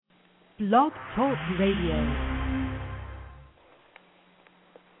Blog Talk Radio.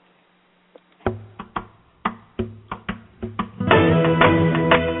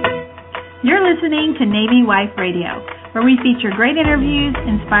 You're listening to Navy Wife Radio, where we feature great interviews,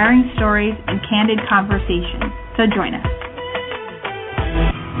 inspiring stories, and candid conversations. So join us.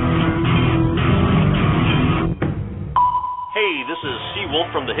 Hey, this is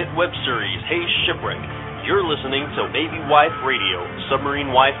Seawolf from the hit web series Hey Shipwreck. You're listening to Navy Wife Radio,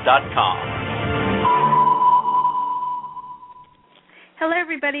 submarinewife.com. Hello,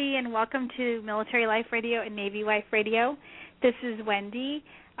 everybody, and welcome to Military Life Radio and Navy Wife Radio. This is Wendy.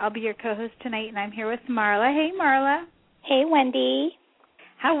 I'll be your co-host tonight, and I'm here with Marla. Hey, Marla. Hey, Wendy.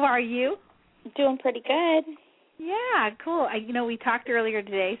 How are you? Doing pretty good. Yeah, cool. We talked earlier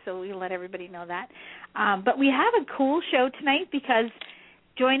today, so we'll let everybody know that. But we have a cool show tonight because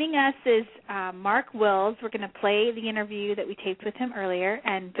joining us is Mark Wills. We're going to play the interview that we taped with him earlier,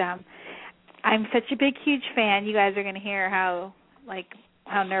 and I'm such a big, huge fan. You guys are going to hear how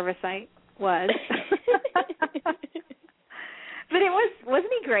nervous I was. But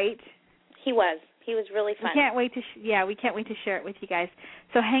wasn't he great? He was. He was really fun. We can't wait to share it with you guys.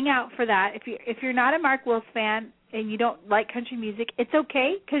 So hang out for that. If you're not a Mark Wills fan and you don't like country music, it's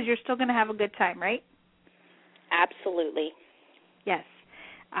okay because you're still going to have a good time, right? Absolutely. Yes.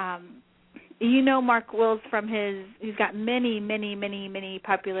 You know Mark Wills from he's got many, many, many, many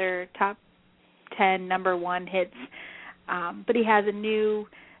popular top 10 number one hits. But he has a new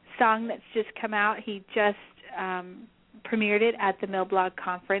song that's just come out. He just premiered it at the MilBlog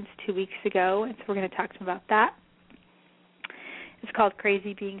conference 2 weeks ago, and so we're going to talk to him about that. It's called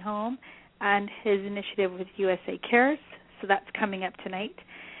Crazy Being Home, and his initiative with USA Cares, so that's coming up tonight.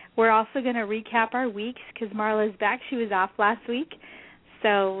 We're also going to recap our weeks because Marla's back. She was off last week,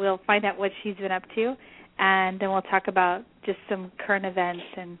 so we'll find out what she's been up to, and then we'll talk about just some current events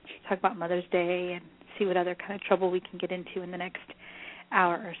and talk about Mother's Day and see what other kind of trouble we can get into in the next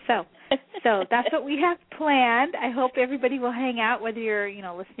hour or so. So that's what we have planned. I hope everybody will hang out, whether you're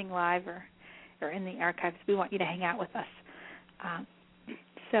listening live or in the archives. We want you to hang out with us.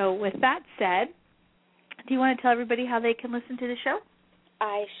 So with that said, do you want to tell everybody how they can listen to the show?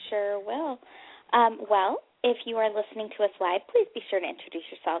 I sure will. Well, if you are listening to us live, please be sure to introduce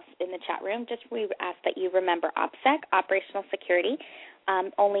yourselves in the chat room. We ask that you remember OPSEC, Operational Security.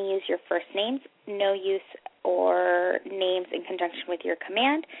 Only use your first names, no use or names in conjunction with your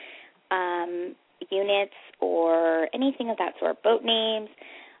command, units or anything of that sort, boat names,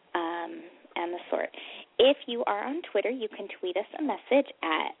 and the sort. If you are on Twitter, you can tweet us a message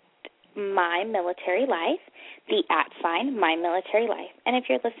at MyMilitaryLife, the @ MyMilitaryLife. And if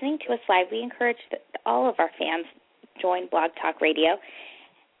you're listening to us live, we encourage all of our fans join Blog Talk Radio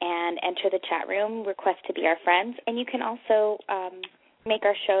and enter the chat room, request to be our friends. And you can also make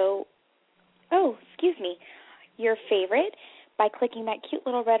our show, your favorite by clicking that cute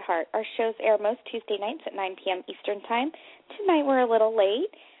little red heart. Our shows air most Tuesday nights at 9 p.m. Eastern Time. Tonight we're a little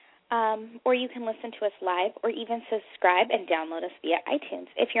late. Or you can listen to us live or even subscribe and download us via iTunes.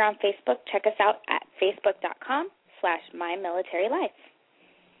 If you're on Facebook, check us out at facebook.com/MyMilitaryLife.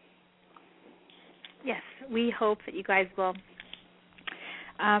 Yes, we hope that you guys will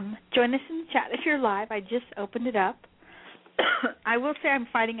join us in the chat. If you're live, I just opened it up. I will say I'm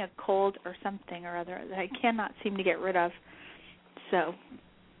fighting a cold or something or other that I cannot seem to get rid of. So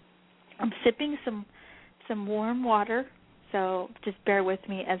I'm sipping some warm water. So just bear with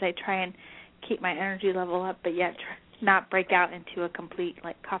me as I try and keep my energy level up, but yet not break out into a complete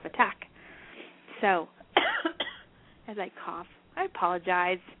cough attack. So as I cough, I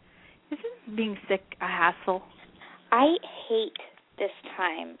apologize. Isn't being sick a hassle? I hate this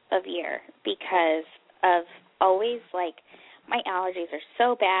time of year because of always my allergies are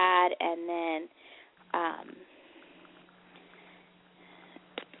so bad, and then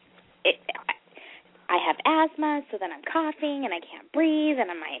I have asthma, so then I'm coughing and I can't breathe, and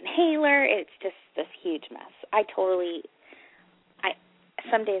on my inhaler, it's just this huge mess.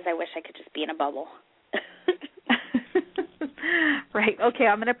 Some days I wish I could just be in a bubble. Right. Okay,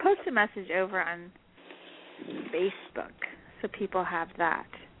 I'm going to post a message over on Facebook so people have that.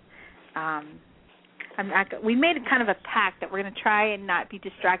 We made kind of a pact that we're going to try and not be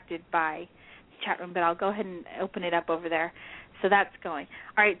distracted by the chat room, but I'll go ahead and open it up over there. So that's going.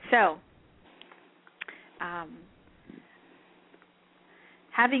 All right, so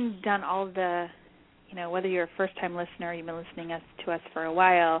having done all of the, whether you're a first-time listener or you've been listening to us for a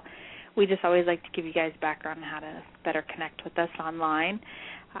while, we just always like to give you guys background on how to better connect with us online.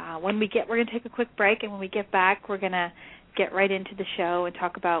 We're going to take a quick break, and when we get back, we're going to get right into the show and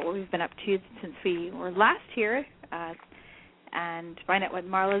talk about what we've been up to since we were last here and find out what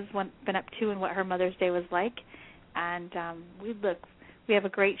Marla's been up to and what her Mother's Day was like. And we have a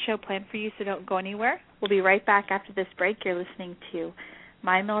great show planned for you, so don't go anywhere. We'll be right back after this break. You're listening to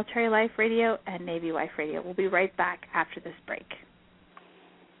My Military Life Radio and Navy Wife Radio. We'll be right back after this break.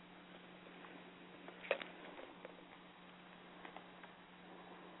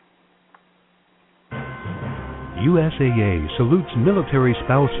 USAA salutes military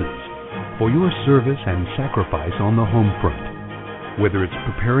spouses for your service and sacrifice on the home front. Whether it's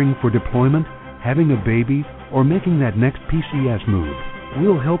preparing for deployment, having a baby, or making that next PCS move,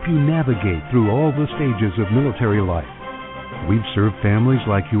 we'll help you navigate through all the stages of military life. We've served families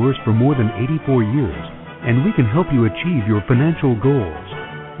like yours for more than 84 years, and we can help you achieve your financial goals.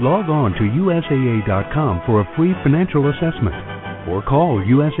 Log on to USAA.com for a free financial assessment, or call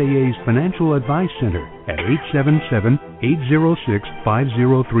USAA's Financial Advice Center at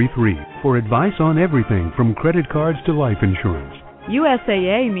 877-806-5033 for advice on everything from credit cards to life insurance.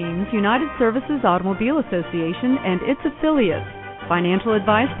 USAA means United Services Automobile Association and its affiliates. Financial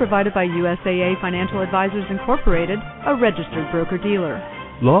advice provided by USAA Financial Advisors Incorporated, a registered broker-dealer.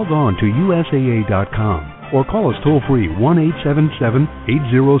 Log on to USAA.com or call us toll-free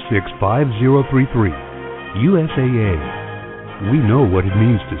 1-877-806-5033. USAA. We know what it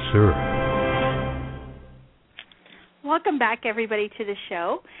means to serve. Welcome back, everybody, to the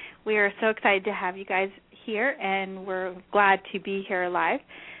show. We are so excited to have you guys here, and we're glad to be here live.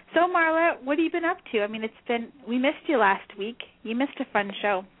 So, Marla, what have you been up to? I mean, we missed you last week. You missed a fun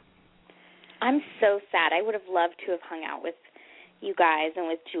show. I'm so sad. I would have loved to have hung out with you guys and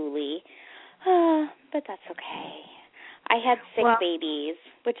with Julie, but that's okay. I had sick babies,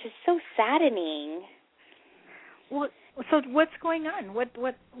 which is so saddening. Well, so what's going on? What?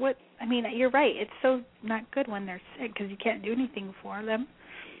 I mean, you're right. It's so not good when they're sick because you can't do anything for them.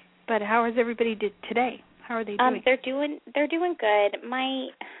 But how is everybody today? How are they doing? They're doing good.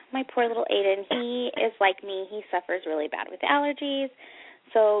 My poor little Aiden, he is like me. He suffers really bad with allergies,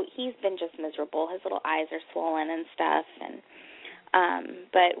 so he's been just miserable. His little eyes are swollen and stuff, and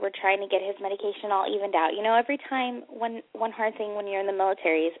but we're trying to get his medication all evened out. You know, every time one hard thing when you're in the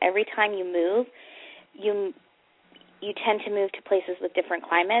military is every time you move, you tend to move to places with different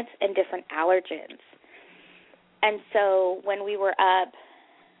climates and different allergens. And so when we were up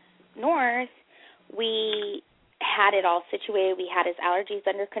north, we had it all situated. We had his allergies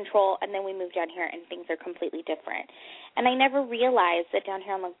under control, and then we moved down here, and things are completely different. And I never realized that down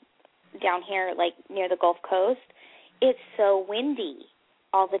here, like near the Gulf Coast, it's so windy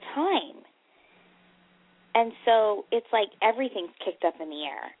all the time. And so it's like everything's kicked up in the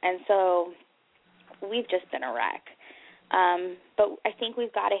air. And so we've just been a wreck. But I think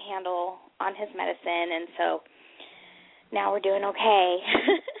we've got a handle on his medicine, and so now we're doing okay.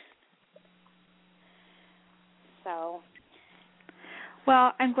 So.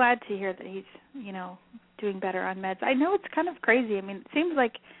 Well, I'm glad to hear that he's, doing better on meds. I know it's kind of crazy. I mean, it seems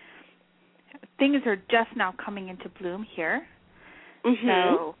like things are just now coming into bloom here. Mm-hmm.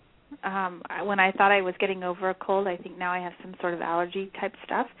 So when I thought I was getting over a cold, I think now I have some sort of allergy type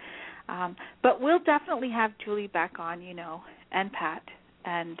stuff. But we'll definitely have Julie back on, and Pat,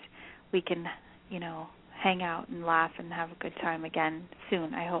 and we can, hang out and laugh and have a good time again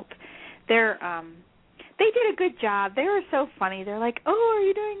soon, I hope. They did a good job. They were so funny. They're like, "Oh, are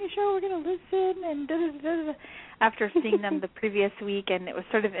you doing a show? We're going to listen." And da-da-da-da. After seeing them the previous week, and it was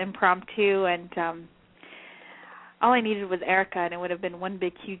sort of impromptu, and all I needed was Erica, and it would have been one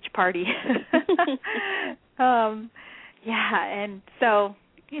big, huge party. Yeah, and so,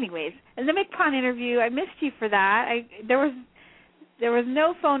 anyways, and the MCPON interview, I missed you for that. There was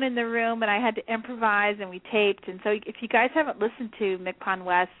no phone in the room, and I had to improvise, and we taped. And so if you guys haven't listened to MCPON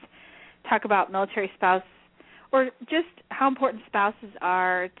West talk about military spouse, or just how important spouses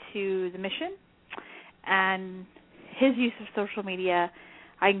are to the mission and his use of social media,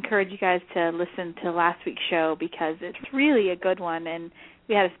 I encourage you guys to listen to last week's show because it's really a good one. And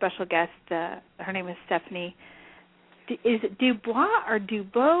we had a special guest. Her name is Stephanie. Is it Dubois or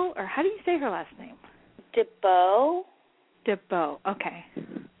Dubois, or how do you say her last name? Dubois. Dubois. Okay.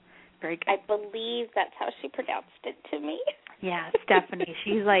 Very good. I believe that's how she pronounced it to me. Yeah, Stephanie.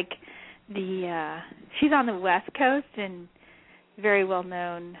 She's like she's on the West Coast and very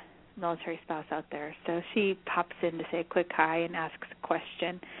well-known military spouse out there. So she pops in to say a quick hi and asks a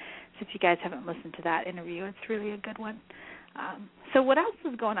question. So if you guys haven't listened to that interview, it's really a good one. So what else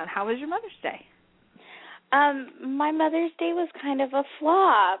was going on? How was your Mother's Day? My Mother's Day was kind of a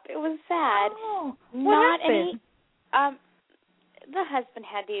flop. It was sad. Oh, what happened? The husband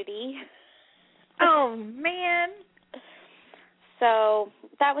had duty. Oh, man. So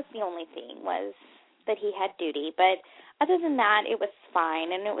that was the only thing, was that he had duty. But other than that, it was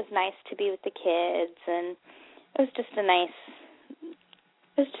fine, and it was nice to be with the kids, and it was just nice.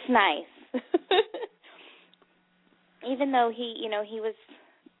 Even though he was,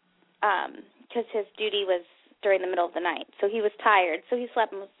 because his duty was during the middle of the night, so he was tired, so he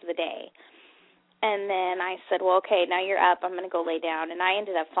slept most of the day. And then I said, well, okay, now you're up, I'm going to go lay down, and I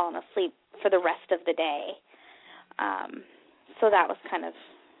ended up falling asleep for the rest of the day. So that was kind of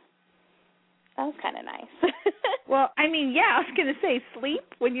nice. Well, I mean, yeah, I was going to say sleep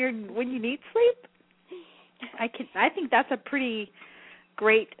when you need sleep. I think that's a pretty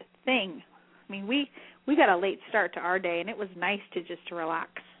great thing. I mean, we got a late start to our day, and it was nice to just relax.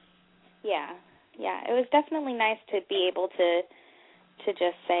 Yeah, it was definitely nice to be able to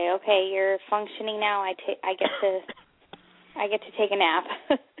just say, okay, you're functioning now. I get to take a nap.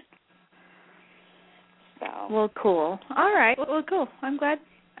 So. Well, cool. All right. Well, cool. I'm glad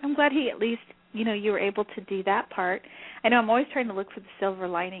he at least, you were able to do that part. I know I'm always trying to look for the silver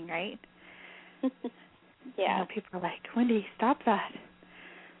lining, right? Yeah. People are like, Wendy, stop that.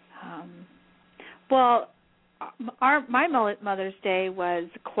 Well, my Mother's Day was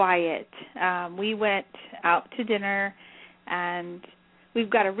quiet. We went out to dinner, and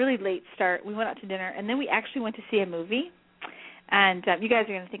we've got a really late start. We went out to dinner, and then we actually went to see a movie. And you guys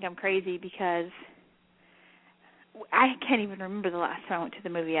are going to think I'm crazy because I can't even remember the last time I went to the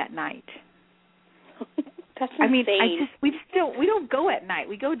movie at night. That's insane. I mean, we don't go at night.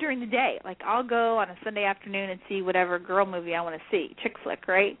 We go during the day. Like, I'll go on a Sunday afternoon and see whatever girl movie I want to see, chick flick,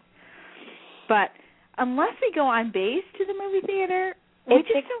 right? But unless we go on base to the movie theater, we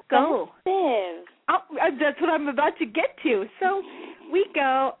just don't go. That's what I'm about to get to. So we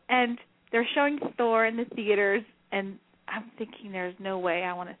go, and they're showing Thor in the theaters, and I'm thinking there's no way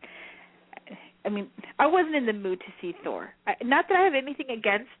I want to. I mean, I wasn't in the mood to see Thor. Not that I have anything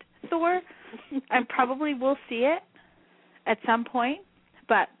against Thor. I probably will see it at some point,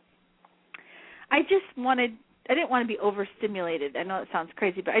 but I didn't want to be overstimulated. I know it sounds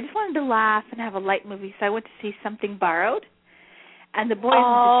crazy, but I just wanted to laugh and have a light movie, so I went to see Something Borrowed, and the boys went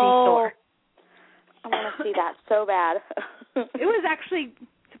to see Thor. I want to see that so bad. It was actually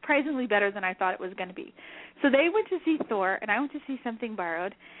surprisingly better than I thought it was going to be. So they went to see Thor, and I went to see Something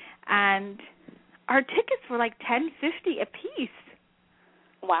Borrowed, and our tickets were like $10.50 a piece.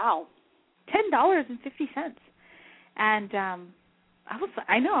 Wow. $10.50. And I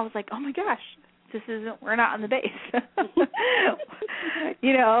was like, oh my gosh, we're not on the base. Or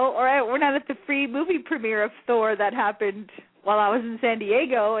we're not at the free movie premiere of Thor that happened while I was in San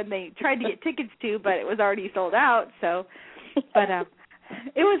Diego, and they tried to get tickets to, but it was already sold out. So, but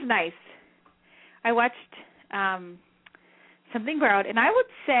it was nice. I watched Something Borrowed, and I would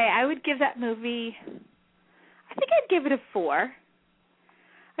say I would give that movie, I think I'd give it a 4.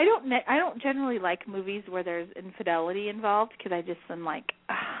 I don't generally like movies where there's infidelity involved because I just am like,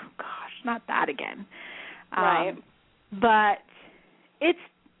 oh gosh, not that again. Right. But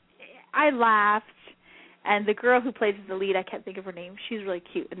I laughed, and the girl who plays the lead, I can't think of her name, she's really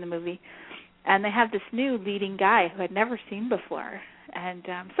cute in the movie. And they have this new leading guy who I'd never seen before. And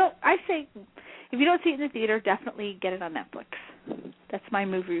so I say, if you don't see it in the theater, definitely get it on Netflix. That's my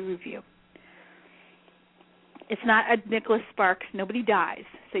movie review. It's not a Nicholas Sparks. Nobody dies,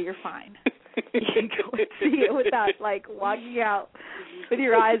 so you're fine. You can go and see it without, walking out with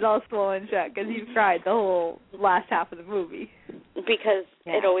your eyes all swollen shut because you've cried the whole last half of the movie. Because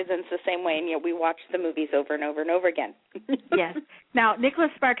it always ends the same way, and yet we watch the movies over and over and over again. Yes. Now,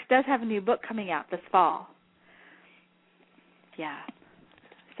 Nicholas Sparks does have a new book coming out this fall. Yeah.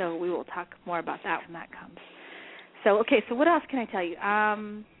 So we will talk more about that when that comes. So what else can I tell you?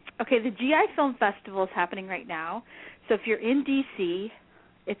 The GI Film Festival is happening right now. So if you're in D.C.,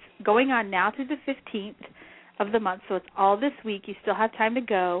 it's going on now through the 15th of the month, so it's all this week. You still have time to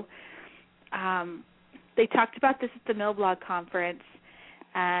go. They talked about this at the Millblog Conference,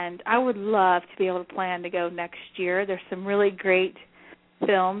 and I would love to be able to plan to go next year. There's some really great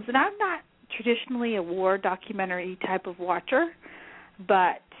films, and I'm not traditionally a war documentary type of watcher,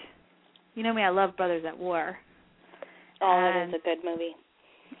 but you know me, I love Brothers at War. Oh, it is a good movie.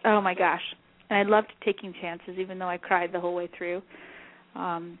 Oh, my gosh. And I loved Taking Chances, even though I cried the whole way through.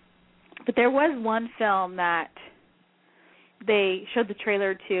 But there was one film that they showed the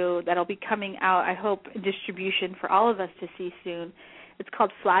trailer to that'll be coming out, I hope, in distribution for all of us to see soon. It's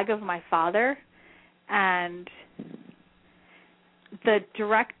called Flag of My Father. And the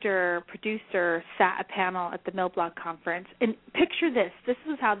director, producer, sat a panel at the Millblog Conference. And picture this. This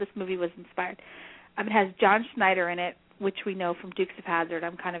is how this movie was inspired. It has John Schneider in it, which we know from Dukes of Hazzard.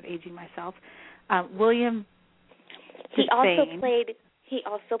 I'm kind of aging myself. William He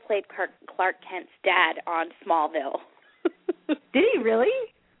also played Clark Kent's dad on Smallville. Did he really?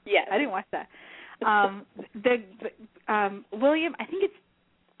 Yes. I didn't watch that. William, I think it's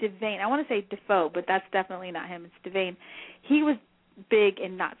Devane. I want to say Defoe, but that's definitely not him. It's Devane. He was big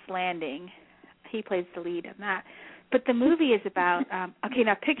in Knots Landing. He plays the lead in that. But the movie is about, okay,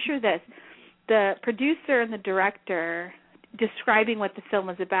 now picture this. The producer and the director describing what the film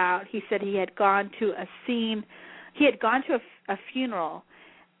was about, he said he had gone to a funeral,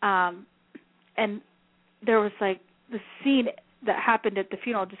 and there was like the scene that happened at the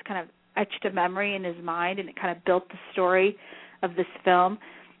funeral just kind of etched a memory in his mind, and it kind of built the story of this film.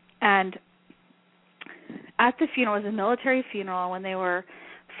 And at the funeral, it was a military funeral, when they were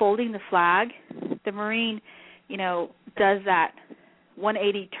folding the flag, the Marine, does that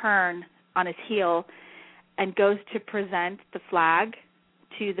 180 turn on his heel and goes to present the flag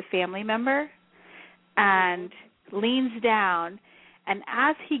to the family member and leans down, and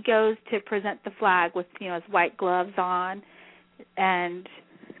as he goes to present the flag with, his white gloves on and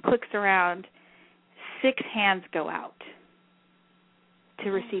clicks around, 6 hands go out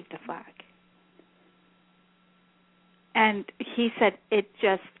to receive the flag. And he said it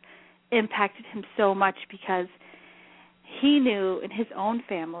just impacted him so much because he knew in his own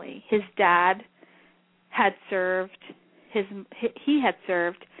family, his dad had served, he had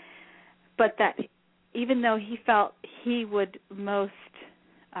served, but that even though he felt he would most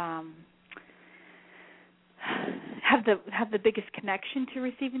have the biggest connection to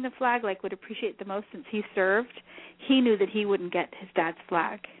receiving the flag, like would appreciate the most since he served, he knew that he wouldn't get his dad's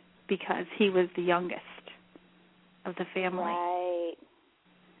flag because he was the youngest of the family. Right.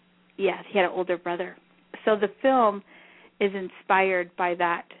 Yes, he had an older brother. So the film is inspired by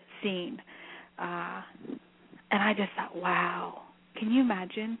that scene. And I just thought, wow, can you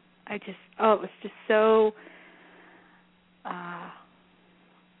imagine? It was just so,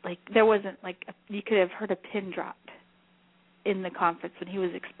 there wasn't, you could have heard a pin drop in the conference when he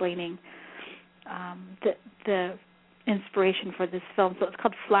was explaining the inspiration for this film. So it's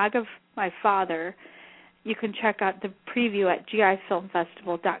called Flag of My Father. You can check out the preview at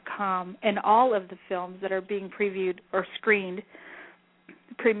gifilmfestival.com, and all of the films that are being previewed or screened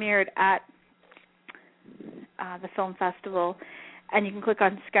premiered at the film festival, and you can click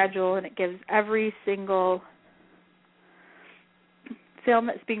on schedule, and it gives every single film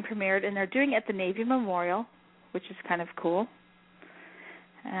that's being premiered, and they're doing it at the Navy Memorial, which is kind of cool.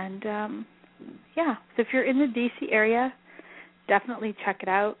 And so if you're in the D.C. area, definitely check it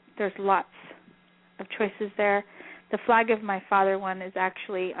out. There's lots of choices there. The Flag of My Father one is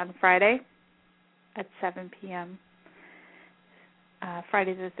actually on Friday at 7 p.m.,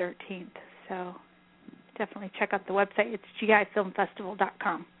 Friday the 13th. So definitely check out the website. It's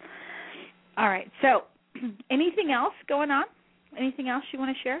gifilmfestival.com. All right. So anything else going on? Anything else you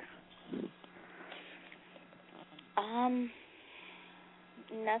want to share?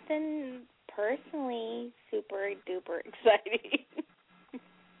 Nothing personally super duper exciting.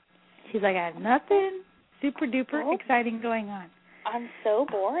 She's like, I have nothing super duper exciting going on. I'm so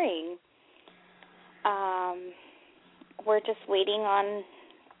boring. We're just waiting on,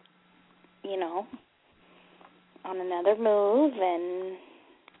 on another move and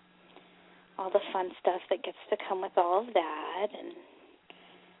all the fun stuff that gets to come with all of that. And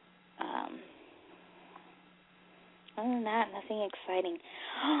other than that, nothing exciting.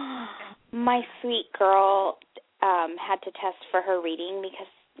 My sweet girl had to test for her reading because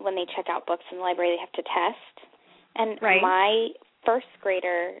when they check out books in the library, they have to test. And my first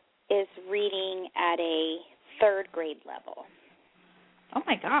grader is reading at a 3rd grade level. Oh,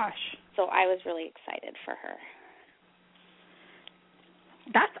 my gosh. So I was really excited for her.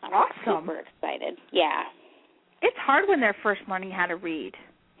 That's awesome. Super excited. Yeah. It's hard when they're first learning how to read.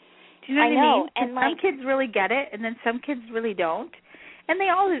 Do you know what I mean? And some kids really get it, and then some kids really don't. And they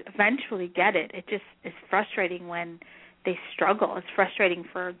all eventually get it. It just is frustrating when they struggle. It's frustrating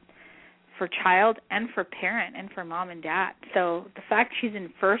for child and for parent and for mom and dad. So the fact she's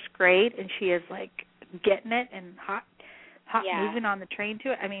in 1st grade and she is getting it and hot moving on the train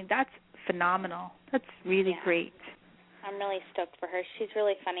to it, I mean, that's phenomenal. That's really great. I'm really stoked for her. She's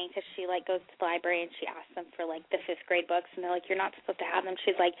really funny because she goes to the library and she asks them for the 5th grade books, and they're like, you're not supposed to have them.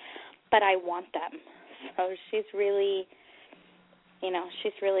 She's like, but I want them. So she's really, she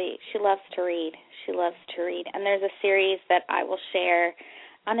loves to read. She loves to read. And there's a series that I will share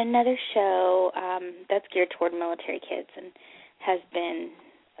on another show that's geared toward military kids and has been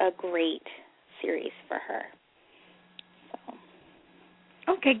a great series for her. So.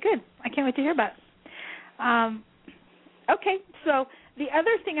 Okay, good. I can't wait to hear about it. Okay, so the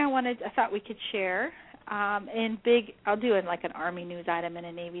other thing I thought we could share I'll do it like an Army news item and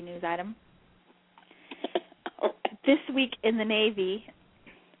a Navy news item. this week in the Navy,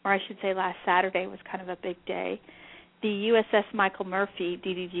 or I should say last Saturday, was kind of a big day. The USS Michael Murphy,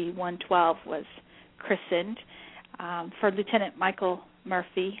 DDG-112, was christened for Lieutenant Michael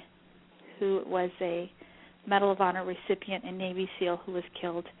Murphy, who was a Medal of Honor recipient and Navy SEAL who was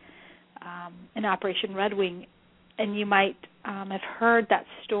killed in Operation Red Wing. And you might have heard that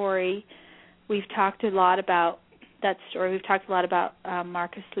story. We've talked a lot about that story. We've talked a lot about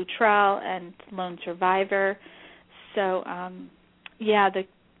Marcus Luttrell and Lone Survivor. So,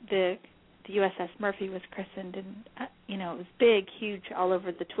 the USS Murphy was christened, and it was big, huge, all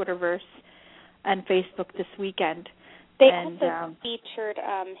over the Twitterverse and Facebook this weekend. They also featured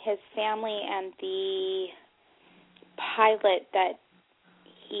his family and the pilot that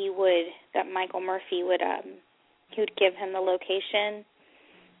Michael Murphy would he would give him the location,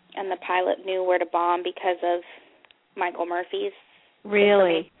 and the pilot knew where to bomb because of Michael Murphy's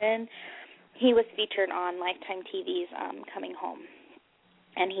information. He was featured on Lifetime TV's Coming Home,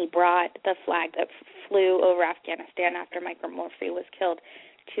 and he brought the flag that flew over Afghanistan after Michael Murphy was killed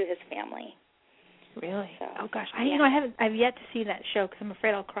to his family. Really? So, oh gosh, I've yet to see that show because I'm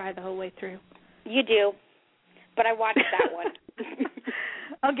afraid I'll cry the whole way through. You do, but I watched that one.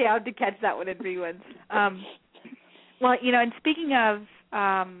 Okay, I'll have to catch that one in reruns. Well, and speaking of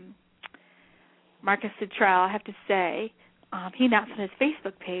Marcus Luttrell, I have to say, he announced on his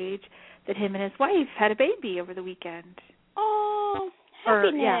Facebook page that him and his wife had a baby over the weekend. Oh,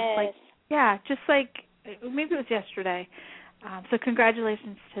 happiness. Just like maybe it was yesterday. So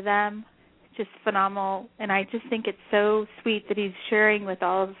congratulations to them. Just phenomenal. And I just think it's so sweet that he's sharing with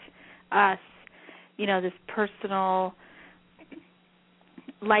all of us, this personal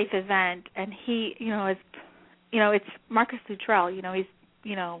life event. And he, it's Marcus Luttrell. He's,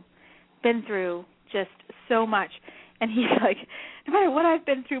 been through just so much. And he's like, no matter what I've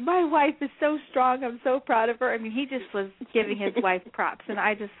been through, my wife is so strong. I'm so proud of her. I mean, he just was giving his wife props. And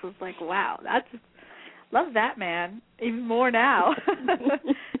I just was like, wow, love that man even more now.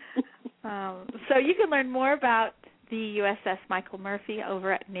 So you can learn more about the USS Michael Murphy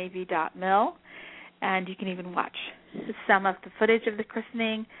over at Navy.mil. And you can even watch some of the footage of the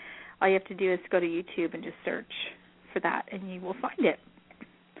christening. All you have to do is go to YouTube and just search for that, and you will find it.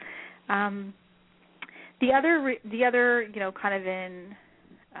 The other, kind of in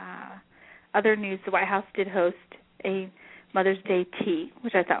other news, the White House did host a Mother's Day tea,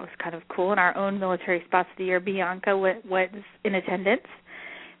 which I thought was kind of cool. And our own Military Spouse of the Year, Bianca, was in attendance.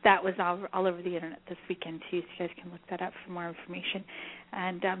 That was all over the internet this weekend too, so you guys can look that up for more information.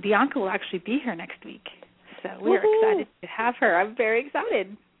 And Bianca will actually be here next week, so we are excited to have her. I'm very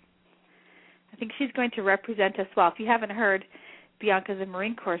excited. I think she's going to represent us well. If you haven't heard, Bianca's a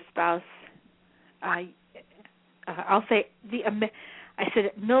Marine Corps spouse. I'll say I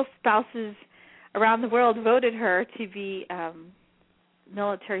said MIL spouses around the world voted her to be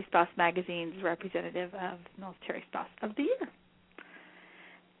Military Spouse Magazine's representative of Military Spouse of the Year.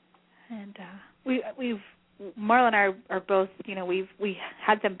 And Marla and I are both, we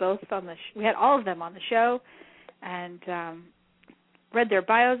had them both on we had all of them on the show, and read their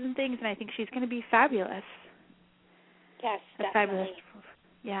bios and things, and I think she's going to be fabulous. Yes, definitely. Fabulous.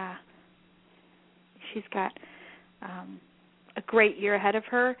 Yeah. She's got a great year ahead of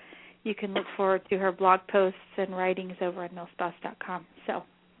her. You can look forward to her blog posts and writings over at milspouse.com. So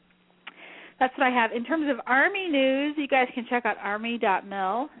that's what I have. In terms of Army news, you guys can check out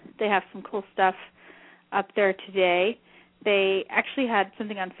army.mil. They have some cool stuff up there today. They actually had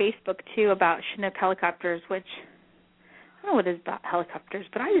something on Facebook, too, about Chinook helicopters, which I don't know what it is about helicopters,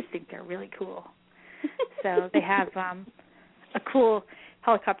 but I just think they're really cool. So they have a cool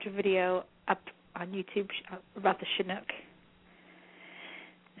helicopter video up on YouTube about the Chinook.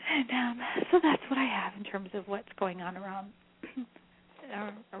 And so that's what I have in terms of what's going on around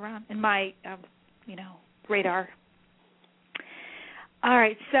in my, radar. All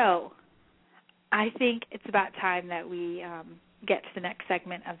right, so I think it's about time that we get to the next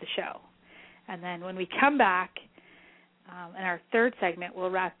segment of the show. And then when we come back, in our third segment, we'll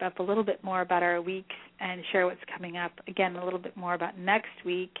wrap up a little bit more about our weeks and share what's coming up. Again, a little bit more about next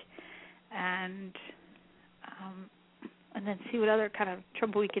week, and then see what other kind of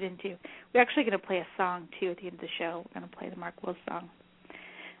trouble we get into. We're actually going to play a song, too, at the end of the show. We're going to play the Mark Wills song.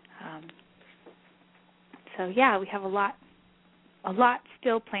 We have a lot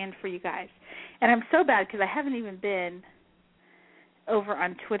still planned for you guys. And I'm so bad because I haven't even been over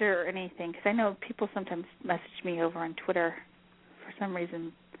on Twitter or anything, because I know people sometimes message me over on Twitter. For some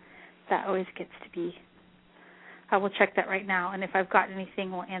reason, that always gets to be. I will check that right now, and if I've got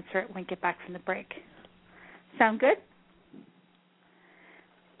anything, we'll answer it when we get back from the break. Sound good?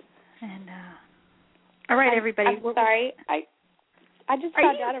 And All right, everybody. I'm sorry. I just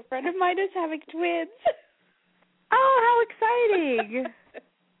found out a friend of mine is having twins. Oh, how exciting.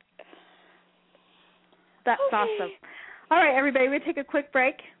 That's awesome. All right, everybody, we're going to take a quick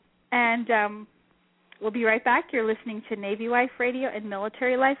break, and we'll be right back. You're listening to Navy Wife Radio and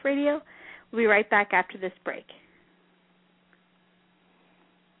Military Life Radio. We'll be right back after this break.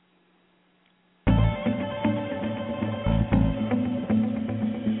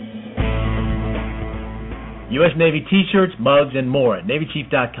 U.S. Navy T-shirts, mugs, and more at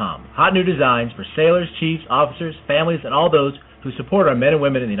NavyChief.com. Hot new designs for sailors, chiefs, officers, families, and all those who support our men and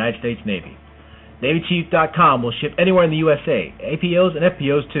women in the United States Navy. NavyChief.com will ship anywhere in the USA, APOs and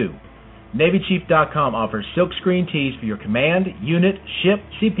FPOs too. NavyChief.com offers silkscreen tees for your command, unit, ship,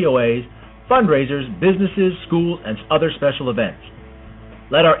 CPOAs, fundraisers, businesses, schools, and other special events.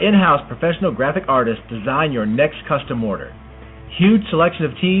 Let our in-house professional graphic artists design your next custom order. Huge selection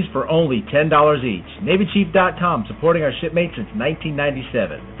of tees for only $10 each. NavyChief.com, supporting our shipmates since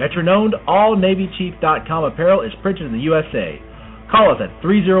 1997. Veteran-owned, all NavyChief.com apparel is printed in the USA. Call us at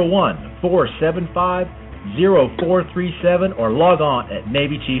 301-475-0437 or log on at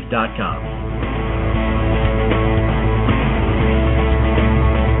NavyChief.com.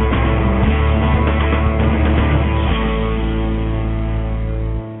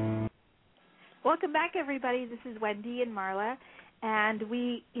 Welcome back, everybody. This is Wendy and Marla, and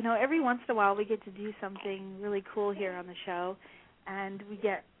we, every once in a while we get to do something really cool here on the show, and we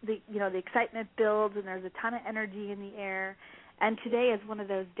get the excitement builds, and there's a ton of energy in the air. And today is one of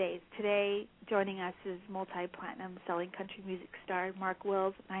those days. Today, joining us is multi-platinum selling country music star Mark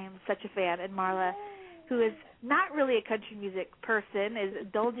Wills. I am such a fan, and Marla, who is not really a country music person, is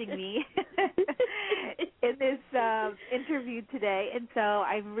indulging me in this interview today. And so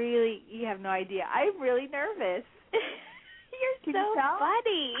you have no idea, I'm really nervous. You're so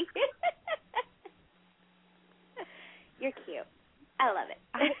funny. You're cute. I love it.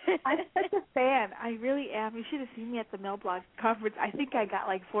 I'm such a fan. I really am. You should have seen me at the Mailblog conference. I think I got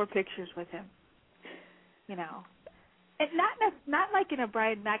like 4 pictures with him. And not like in a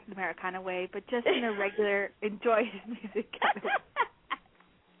Brian McNamara kind of way, but just in a regular enjoy his music kind of way.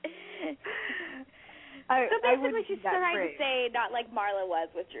 So basically what she's trying to say, not like Marla was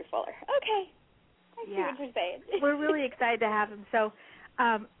with Drew Fuller. Okay. I see what you're saying. We're really excited to have him. So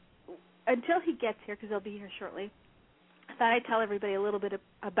until he gets here, because he'll be here shortly, I thought I'd tell everybody a little bit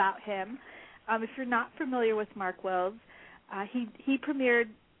about him. If you're not familiar with Mark Wills, he premiered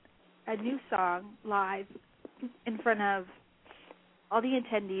a new song live in front of all the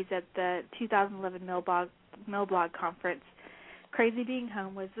attendees at the 2011 Mailblog conference. Crazy Being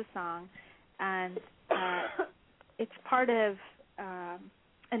Home was the song, and it's part of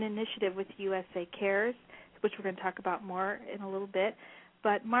an initiative with USA Cares, which we're going to talk about more in a little bit.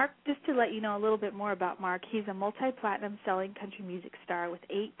 But Mark, just to let you know a little bit more about Mark, he's a multi-platinum selling country music star with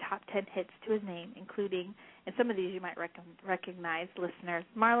 8 top 10 hits to his name, including, and some of these you might recognize, listeners.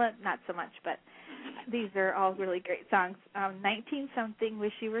 Marla, not so much, but these are all really great songs. 19-something,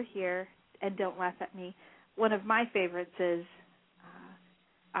 Wish You Were Here, and Don't Laugh at Me. One of my favorites is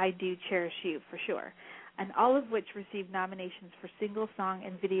I Do Cherish You, for sure, and all of which received nominations for Single Song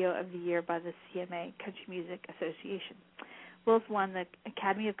and Video of the Year by the CMA Country Music Association. Wills won the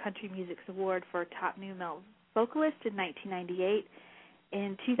Academy of Country Music's award for Top New Male Vocalist in 1998.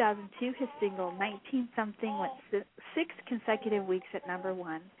 In 2002, his single 19-something went 6 consecutive weeks at number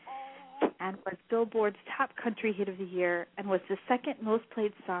 1 and was Billboard's top country hit of the year and was the second most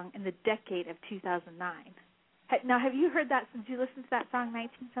played song in the decade of 2009. Now, have you heard that? Did you listen to that song,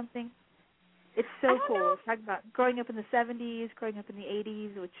 19-something? It's so cool. It's talking about growing up in the 70s, growing up in the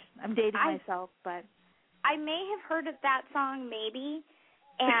 80s, which I'm dating myself, but I may have heard of that song, maybe.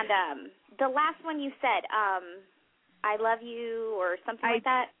 And the last one you said, I Love You or something like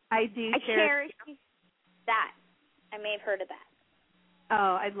that. I do. I cherish you. That. I may have heard of that.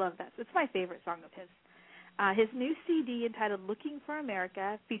 Oh, I love that. It's my favorite song of his. His new CD entitled Looking for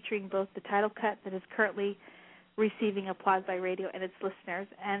America, featuring both the title cut that is currently receiving applause by radio and its listeners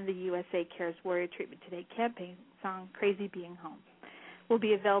and the USA Cares Warrior Treatment Today campaign song, Crazy Being Home, will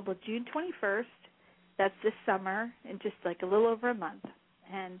be available June 21st. That's this summer, in just like a little over a month.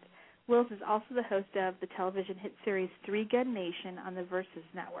 And Wills is also the host of the television hit series Three Gun Nation on the Versus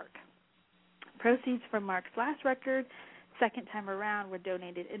Network. Proceeds from Mark's last record, Second Time Around, were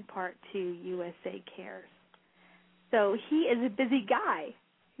donated in part to USA Cares. So he is a busy guy.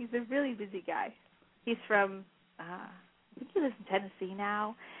 He's a really busy guy. He's from, I think he lives in Tennessee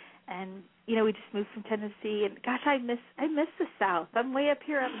now. And, we just moved from Tennessee. And, gosh, I miss the South. I'm way up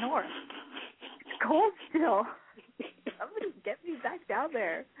here up north. Cold still. Somebody get me back down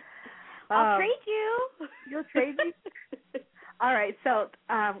there. I'll trade you. You'll trade me? All right, so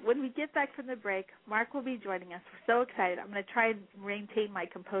when we get back from the break, Mark will be joining us. We're so excited. I'm going to try and maintain my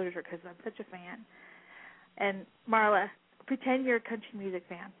composure because I'm such a fan. And Marla, pretend you're a country music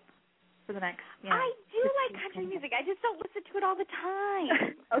fan for the next, I do like country music. I just don't listen to it all the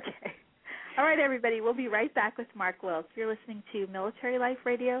time. Okay. All right, everybody, we'll be right back with Mark Wills. You're listening to Military Life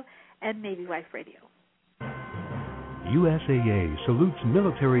Radio and Navy Wife Radio. USAA salutes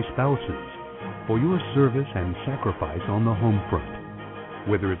military spouses for your service and sacrifice on the home front.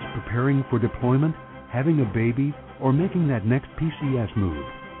 Whether it's preparing for deployment, having a baby, or making that next PCS move,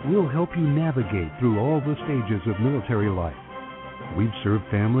 we'll help you navigate through all the stages of military life. We've served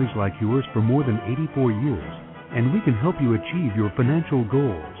families like yours for more than 84 years, and we can help you achieve your financial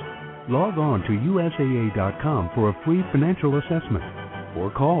goals. Log on to USAA.com for a free financial assessment, or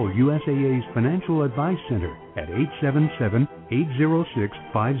call USAA's Financial Advice Center at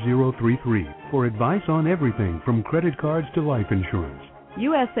 877-806-5033 for advice on everything from credit cards to life insurance.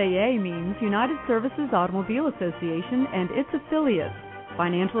 USAA means United Services Automobile Association and its affiliates.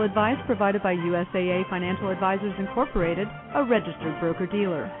 Financial advice provided by USAA Financial Advisors Incorporated, a registered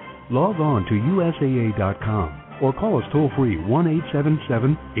broker-dealer. Log on to USAA.com or call us toll-free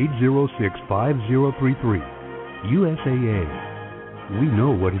 1-877-806-5033. USAA. We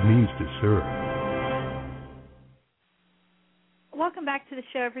know what it means to serve. Welcome back to the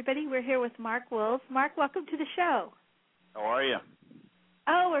show, everybody. We're here with Mark Wills. Mark, welcome to the show. How are you?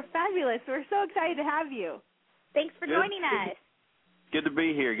 Oh, we're fabulous. We're so excited to have you. Thanks for joining us. Good to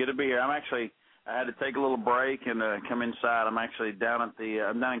be here. I had to take a little break and come inside. I'm actually down at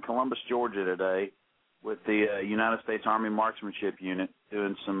I'm down in Columbus, Georgia today with the United States Army Marksmanship Unit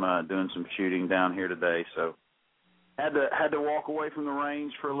doing some shooting down here today. So had to walk away from the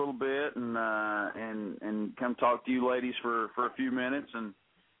range for a little bit and come talk to you ladies for a few minutes and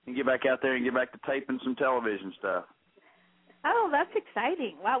get back out there and get back to taping some television stuff. Oh, that's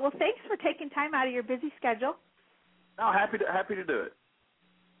exciting. Wow. Well, thanks for taking time out of your busy schedule. Oh, happy to do it.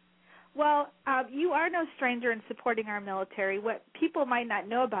 Well, you are no stranger in supporting our military. What people might not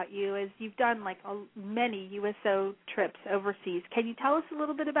know about you is you've done many USO trips overseas. Can you tell us a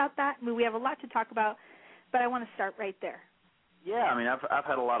little bit about that? I mean, we have a lot to talk about, but I want to start right there. Yeah, I mean, I've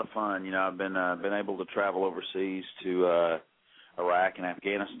had a lot of fun. You know, I've been able to travel overseas to Iraq and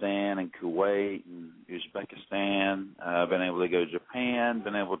Afghanistan and Kuwait and Uzbekistan. I've been able to go to Japan.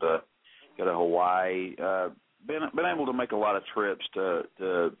 Been able to go to Hawaii. Been able to make a lot of trips to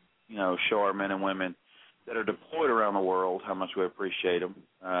show our men and women that are deployed around the world how much we appreciate them.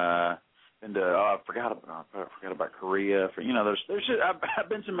 I forgot about Korea. I've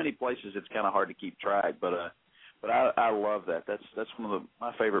been to many places. It's kind of hard to keep track, but I love that. That's one of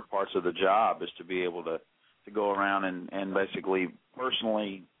my favorite parts of the job is to be able to go around and basically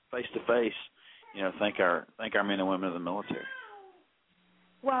personally face to face, thank our men and women of the military.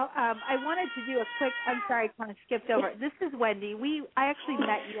 Well, I wanted to do a quick, I'm sorry, I kind of skipped over. This is Wendy. I actually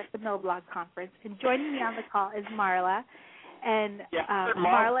met you at the MilBlog conference, and joining me on the call is Marla. And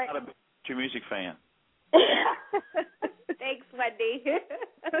Marla's not a country music fan. Thanks, Wendy.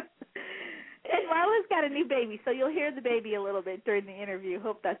 And Marla's got a new baby, so you'll hear the baby a little bit during the interview.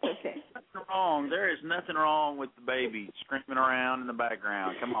 Hope that's okay. Nothing wrong. There is nothing wrong with the baby screaming around in the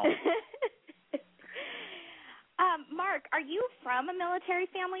background. Come on. Mark, are you from a military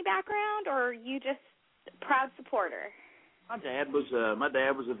family background, or are you just a proud supporter? My dad was a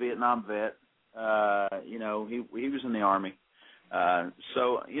Vietnam vet. He was in the Army.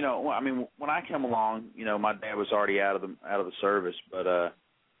 So I mean, when I come along, my dad was already out of the service, but I've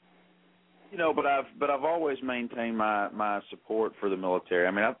always maintained my support for the military.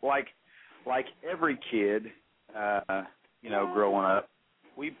 I mean, like every kid, growing up,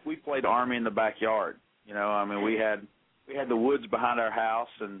 we played Army in the backyard. I mean, we had the woods behind our house,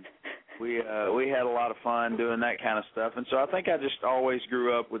 and we had a lot of fun doing that kind of stuff. And so I think I just always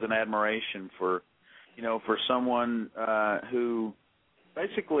grew up with an admiration for someone who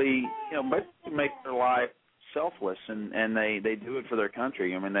basically make their life selfless, and they do it for their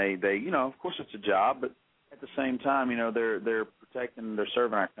country. I mean, they of course it's a job, but at the same time, they're protecting, they're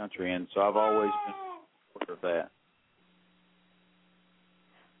serving our country, and so I've always been supportive of that.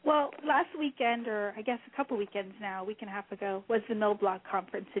 Well, last weekend, or I guess a couple weekends now, a week and a half ago, was the MilBlog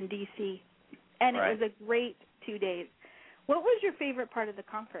conference in D.C., and It was a great 2 days. What was your favorite part of the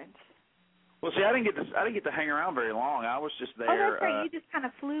conference? Well, see, I didn't get to hang around very long. I was just there. Oh, that's right. You just kind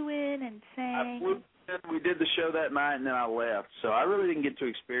of flew in and sang. I flew in. We did the show that night, and then I left. So I really didn't get to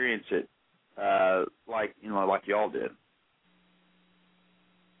experience it like y'all did.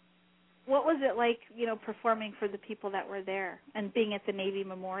 What was it like, performing for the people that were there and being at the Navy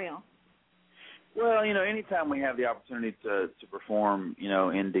Memorial? Well, anytime we have the opportunity to perform,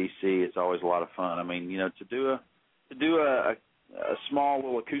 in DC, it's always a lot of fun. I mean, to do a small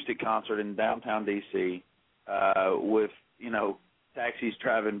little acoustic concert in downtown DC with taxis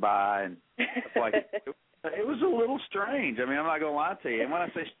driving by, and it's like it was a little strange. I mean, I'm not gonna lie to you. And when I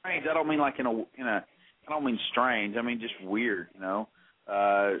say strange, I don't mean like I don't mean strange. I mean just weird.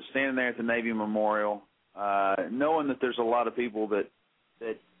 Standing there at the Navy Memorial, knowing that there's a lot of people that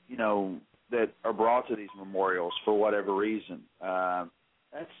are brought to these memorials for whatever reason.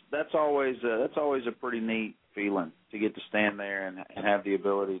 That's always a pretty neat feeling to get to stand there and have the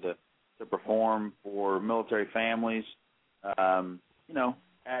ability to perform for military families.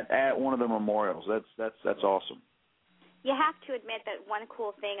 At one of the memorials. That's awesome. You have to admit that one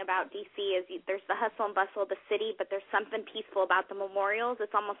cool thing about D.C. is there's the hustle and bustle of the city, but there's something peaceful about the memorials.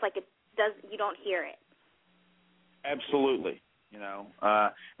 It's almost like you don't hear it. Absolutely.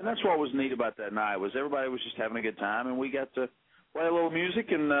 And that's what was neat about that night was everybody was just having a good time, and we got to play a little music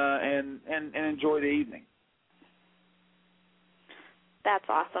and enjoy the evening. That's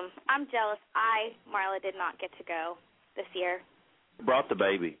awesome. I'm jealous. Marla, did not get to go this year. Brought the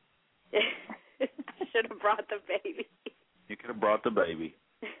baby. I should have brought the baby. You could have brought the baby.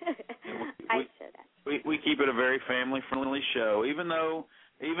 I should have. We keep it a very family-friendly show, even though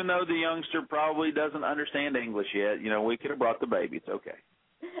the youngster probably doesn't understand English yet. We could have brought the baby. It's okay.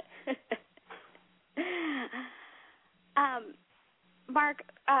 Mark,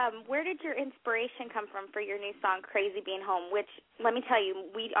 where did your inspiration come from for your new song, Crazy Being Home, which, let me tell you,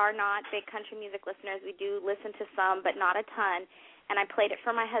 we are not big country music listeners. We do listen to some, but not a ton. And I played it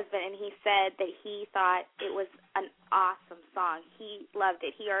for my husband, and he said that he thought it was an awesome song. He loved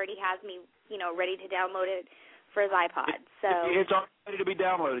it. He already has me, ready to download it for his iPod. So it's already ready to be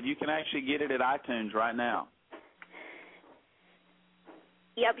downloaded. You can actually get it at iTunes right now.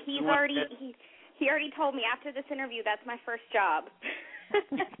 Yep, he already told me after this interview that's my first job. I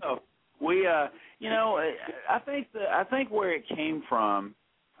think where it came from,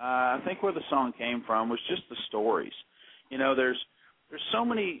 I think where the song came from was just the stories. There's so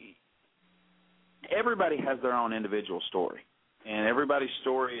many. Everybody has their own individual story, and everybody's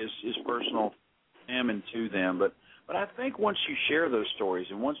story is personal to them and to them. But I think once you share those stories,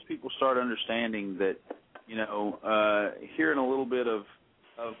 and once people start understanding that, hearing a little bit of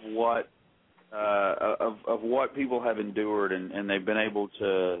what people have endured and they've been able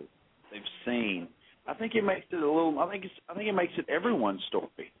to, they've seen, I think it makes it a little. I think it makes it everyone's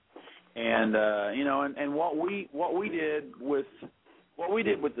story. And and what we did with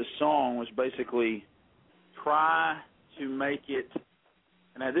the song was basically try to make it.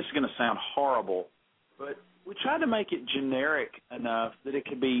 And this is going to sound horrible, but we tried to make it generic enough that it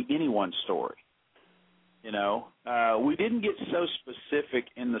could be anyone's story. We didn't get so specific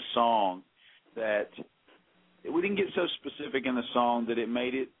in the song that it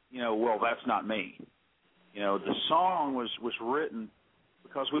made it. Well, that's not me. The song was written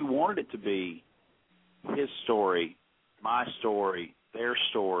because we wanted it to be his story, my story, their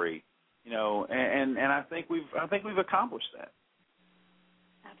story, and I think we've accomplished that.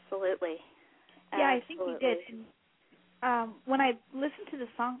 Absolutely. Yeah, I think you did. And, when I listened to the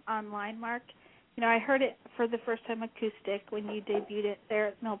song online, Mark, I heard it for the first time acoustic when you debuted it there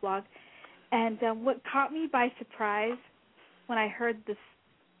at No Blog, and what caught me by surprise when I heard the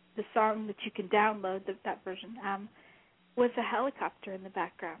song that you can download, that version, was a helicopter in the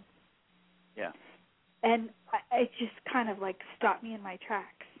background. Yeah. And it just kind of stopped me in my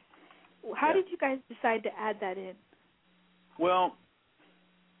tracks. How did you guys decide to add that in? Well,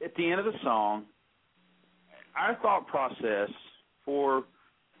 at the end of the song, our thought process for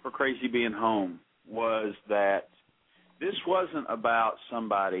Crazy Being Home was that this wasn't about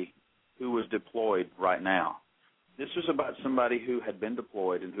somebody who was deployed right now. This was about somebody who had been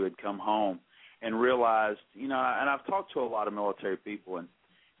deployed and who had come home and realized, and I've talked to a lot of military people, and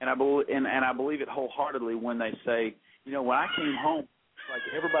I believe it wholeheartedly when they say, when I came home, it's like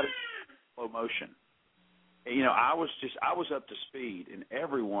everybody was in slow motion. I was up to speed, and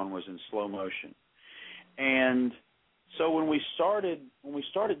everyone was in slow motion. And so when we started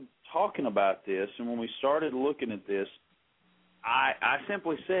talking about this, and when we started looking at this, I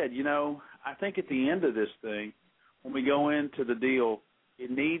simply said, I think at the end of this thing, when we go into the deal,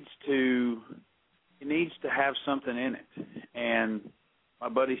 it needs to have something in it. And my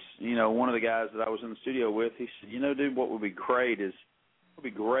buddy, one of the guys that I was in the studio with, he said, dude, what would be great is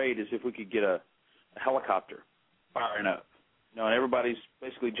if we could get a helicopter firing up, and everybody's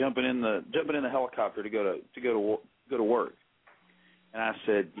basically jumping in the helicopter to go to work. And I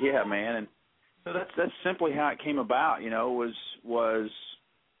said, yeah, man. And so that's simply how it came about. Was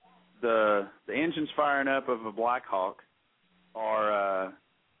the engines firing up of a Black Hawk are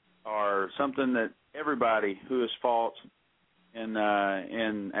something that everybody who has fought in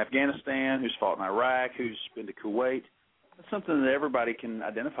Afghanistan, who's fought in Iraq, who's been to Kuwait, that's something that everybody can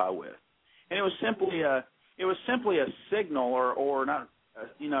identify with. And it was simply a signal, or not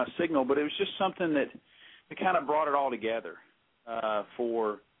a signal, but it was just something that kind of brought it all together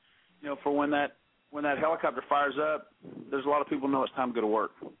for when that helicopter fires up, there's a lot of people who know it's time to go to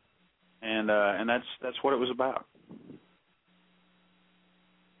work, and that's what it was about.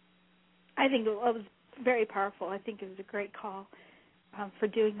 I think it was very powerful. I think it was a great call for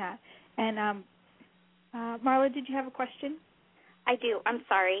doing that. And Marla, did you have a question? I do. I'm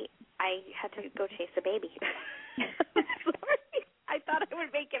sorry. I had to go chase a baby. Sorry. I thought I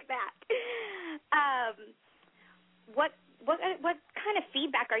would make it back. What kind of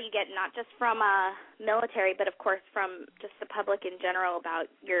feedback are you getting, not just from military, but of course from just the public in general about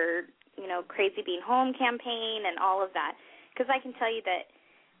your, Crazy Being Home campaign and all of that? Because I can tell you that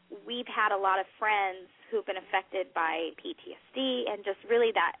we've had a lot of friends who've been affected by PTSD and just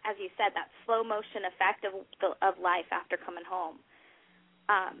really that, as you said, that slow motion effect of life after coming home.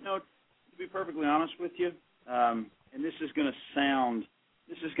 To be perfectly honest with you, and this is going to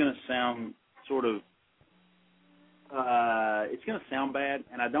sound sort of, it's going to sound bad,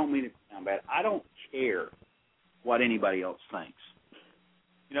 and I don't mean it to sound bad. I don't care what anybody else thinks.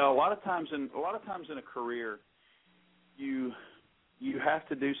 A lot of times in a career, you have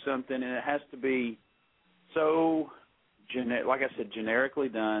to do something, and it has to be so, like I said, generically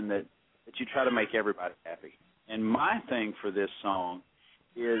done that you try to make everybody happy. And my thing for this song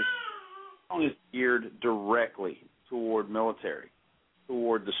is geared directly toward military,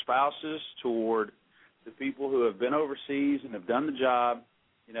 toward the spouses, toward the people who have been overseas and have done the job.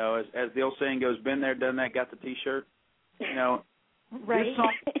 As the old saying goes, been there, done that, got the T-shirt. Right.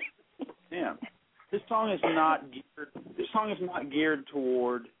 This song is not geared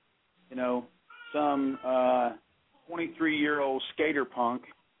toward, some 23-year-old skater punk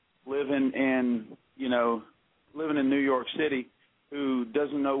living in New York City who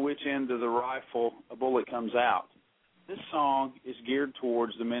doesn't know which end of the rifle a bullet comes out. This song is geared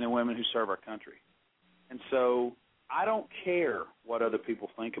towards the men and women who serve our country. And so I don't care what other people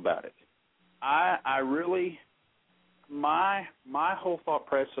think about it. I really, my whole thought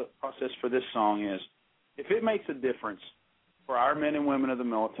process for this song is, if it makes a difference for our men and women of the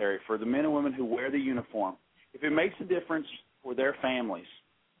military, for the men and women who wear the uniform, if it makes a difference for their families,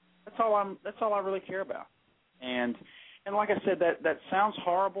 that's all I really care about. And like I said, that sounds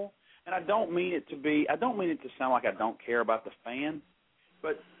horrible, and I don't mean it to sound like I don't care about the fan,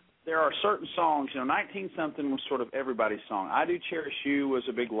 but there are certain songs, 19-something was sort of everybody's song. I Do Cherish You was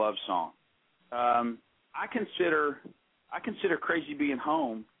a big love song. I consider Crazy Being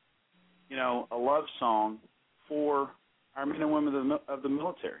Home, a love song for our men and women of the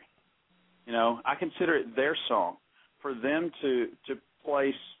military. I consider it their song for them to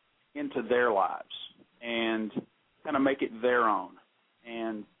place into their lives and kind of make it their own.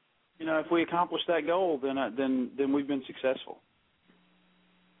 And if we accomplish that goal, then we've been successful.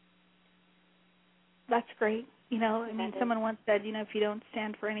 That's great. Someone once said, if you don't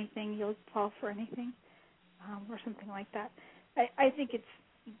stand for anything, you'll fall for anything, or something like that. I think it's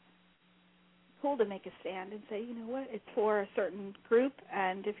cool to make a stand and say, you know what, it's for a certain group,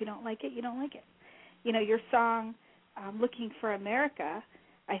 and if you don't like it, you don't like it. Your song, Looking for America,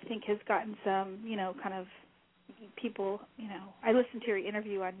 I think has gotten some, kind of people, I listened to your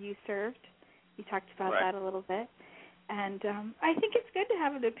interview on You Served. You talked about that a little bit. And I think it's good to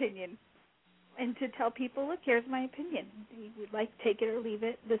have an opinion and to tell people, look, here's my opinion. You would like to take it or leave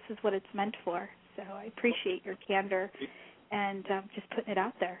it. This is what it's meant for. So I appreciate your candor and just putting it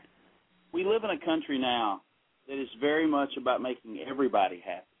out there. We live in a country now that is very much about making everybody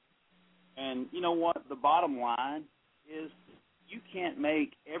happy. And you know what? The bottom line is you can't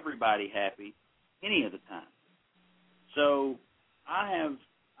make everybody happy any of the time. So I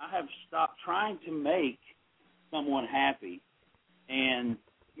have stopped trying to make someone happy, and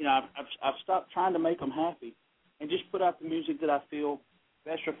I've stopped trying to make them happy, and just put out the music that I feel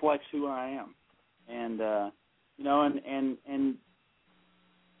best reflects who I am. And and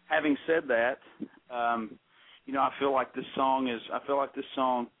having said that, I feel like this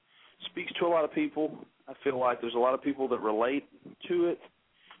song speaks to a lot of people. I feel like there's a lot of people that relate to it,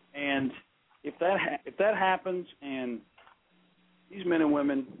 and if that happens, and these men and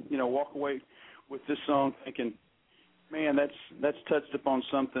women, walk away with this song thinking, man, that's touched upon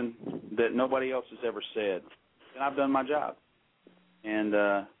something that nobody else has ever said, then I've done my job, and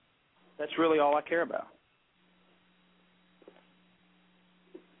that's really all I care about.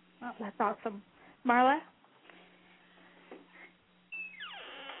 Oh, that's awesome. Marla?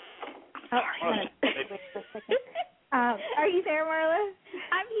 Sorry. Wait for a second. Are you there, Marla?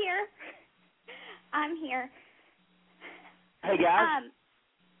 I'm here. Hey, guys.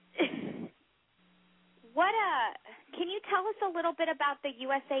 Can you tell us a little bit about the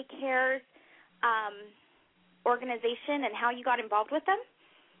USA Cares organization and how you got involved with them?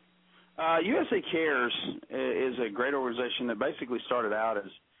 USA Cares is a great organization that basically started out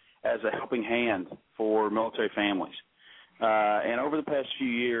as a helping hand for military families. And over the past few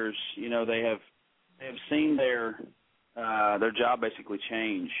years, they have seen their job basically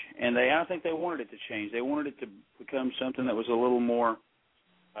change, and I think they wanted it to change. They wanted it to become something that was a little more,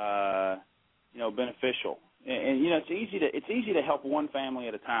 beneficial. And it's easy to help one family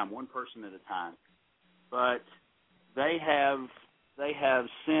at a time, one person at a time. But they have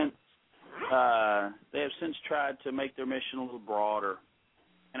since tried to make their mission a little broader.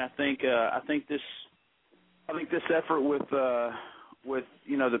 And I think this effort with the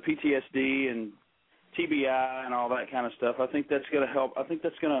PTSD and TBI and all that kind of stuff, I think that's going to help. I think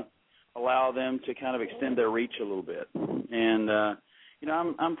that's going to allow them to kind of extend their reach a little bit. And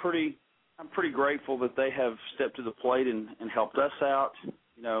I'm pretty grateful that they have stepped to the plate and helped us out.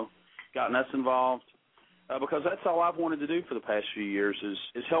 Gotten us involved. Because that's all I've wanted to do for the past few years is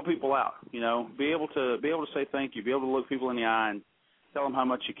help people out. Be able to say thank you, be able to look people in the eye and tell them how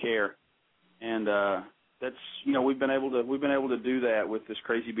much you care. And that's we've been able to do that with this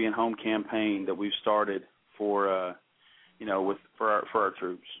Crazy Being Home campaign that we've started for our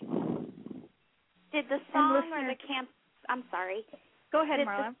troops. Did the song or the camp? I'm sorry. Go ahead,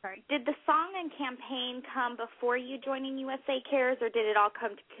 Marla. I'm sorry. Did the song and campaign come before you joining USA Cares, or did it all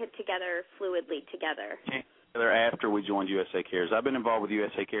come together fluidly together? After we joined USA Cares. I've been involved with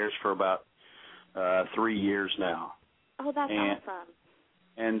USA Cares for about 3 years now. Oh, that's awesome.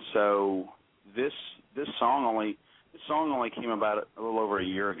 And so this song only came about a little over a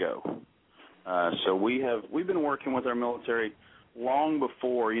year ago. So we've been working with our military long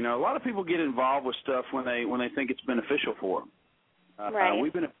before. A lot of people get involved with stuff when they think it's beneficial for them. Right.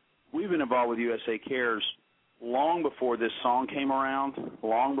 We've been involved with USA Cares long before this song came around,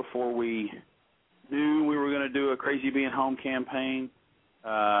 long before we knew we were going to do a Crazy Being Home campaign.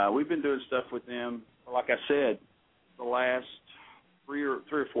 We've been doing stuff with them, like I said, the last 3 or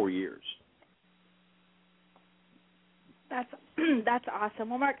 4 years. That's awesome.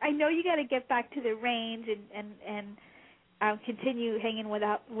 Well, Mark, I know you got to get back to the range and continue hanging with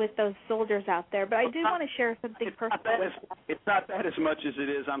those soldiers out there, but I do want to share something personal. It's not that as much as it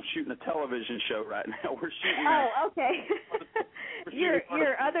is. I'm shooting a television show right now. We're shooting. Oh, okay. Your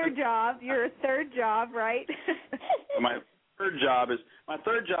other job, your third job, right? My third job is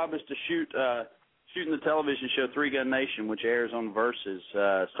to shoot shooting the television show Three Gun Nation, which airs on Versus.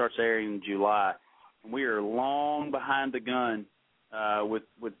 Starts airing in July. And we are long behind the gun with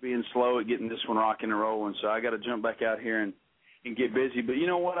being slow at getting this one rocking and rolling. So I got to jump back out here and get busy. But you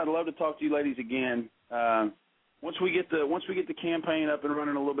know what? I'd love to talk to you ladies again. Once we get the campaign up and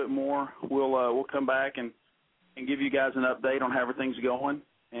running a little bit more, we'll come back and give you guys an update on how everything's going,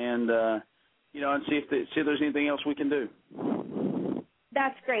 and and see if there's anything else we can do.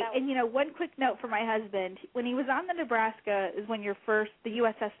 That's great. And one quick note for my husband: when he was on the Nebraska, is when the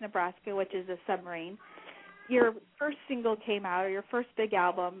USS Nebraska, which is a submarine, your first single came out, or your first big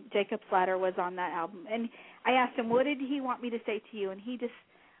album, Jacob's Ladder, was on that album. And I asked him, what did he want me to say to you? And he just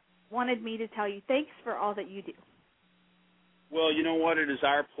wanted me to tell you thanks for all that you do. Well, you know what? It is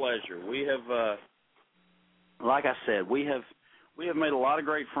our pleasure. We have, like I said, we have made a lot of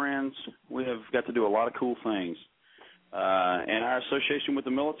great friends. We have got to do a lot of cool things. And our association with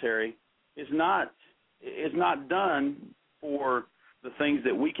the military is not done for the things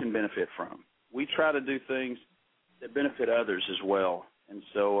that we can benefit from. We try to do things that benefit others as well. And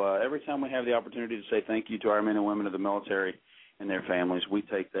so every time we have the opportunity to say thank you to our men and women of the military and their families, we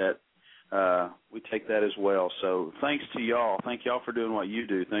take that as well. So thanks to y'all. Thank y'all for doing what you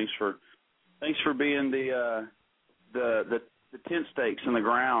do. Thanks for being the tent stakes in the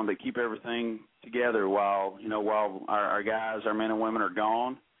ground that keep everything together while our guys, our men and women are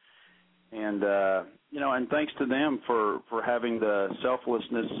gone. And and thanks to them for having the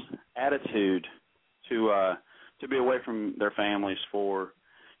selflessness attitude to be away from their families for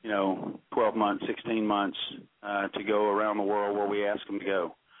 12 months, 16 months to go around the world where we ask them to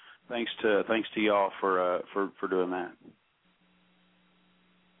go. Thanks to y'all for doing that.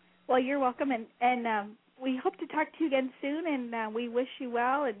 Well, you're welcome, and we hope to talk to you again soon, and we wish you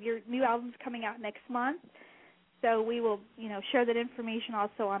well. And your new album's coming out next month, So we will, share that information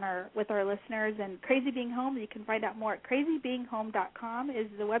also with our listeners. And Crazy Being Home, you can find out more at crazybeinghome.com is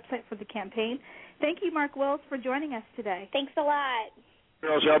the website for the campaign. Thank you, Mark Wills, for joining us today. Thanks a lot.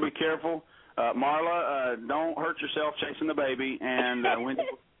 Girls, y'all be careful. Marla, don't hurt yourself chasing the baby, and Wendy,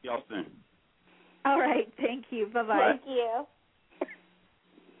 we'll see y'all soon. All right. Thank you. Bye-bye. Thank you.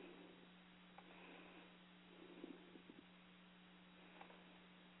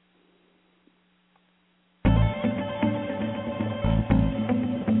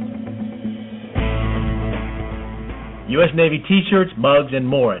 U.S. Navy T-shirts, mugs, and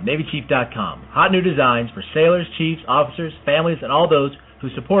more at NavyChief.com. Hot new designs for sailors, chiefs, officers, families, and all those who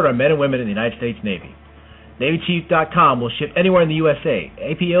support our men and women in the United States Navy. NavyChief.com will ship anywhere in the USA,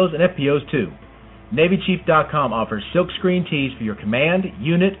 APOs and FPOs too. NavyChief.com offers silkscreen tees for your command,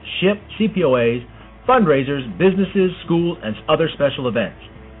 unit, ship, CPOAs, fundraisers, businesses, schools, and other special events.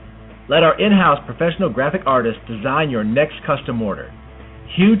 Let our in-house professional graphic artists design your next custom order.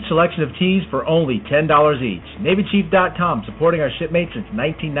 Huge selection of tees for only $10 each. NavyChief.com, supporting our shipmates since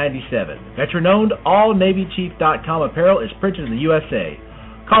 1997. Veteran-owned, all NavyChief.com apparel is printed in the USA.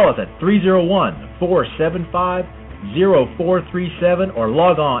 Call us at 301-475-0437 or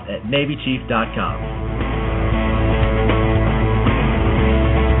log on at NavyChief.com.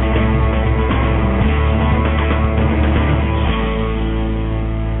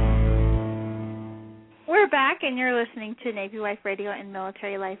 Back, and you're listening to Navy Wife Radio and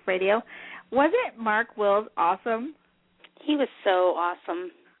Military Life Radio. Wasn't Mark Wills awesome? He was so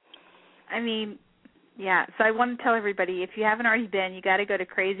awesome. I mean, yeah. So I want to tell everybody, if you haven't already been, you got to go to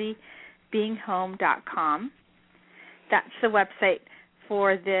crazybeinghome.com. That's the website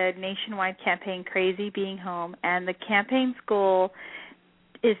for the nationwide campaign, Crazy Being Home, and the campaign's goal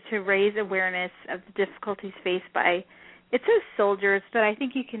is to raise awareness of the difficulties faced by, it says soldiers, but I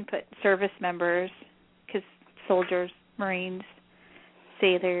think you can put service members, because soldiers, Marines,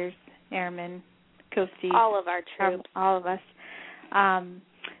 sailors, airmen, coasties, all of our troops, all of us,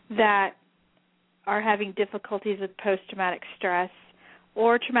 that are having difficulties with post-traumatic stress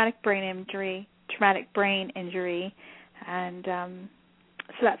or traumatic brain injury, and so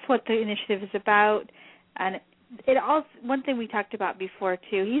that's what the initiative is about. And it also, one thing we talked about before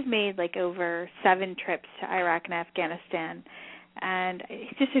too, he's made like over 7 trips to Iraq and Afghanistan, and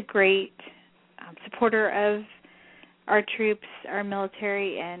he's just a great supporter of our troops, our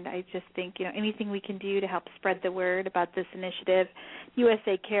military, and I just think, anything we can do to help spread the word about this initiative.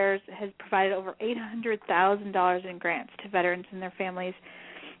 USA Cares has provided over $800,000 in grants to veterans and their families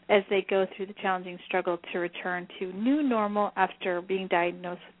as they go through the challenging struggle to return to new normal after being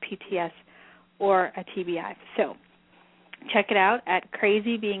diagnosed with PTS or a TBI. So check it out at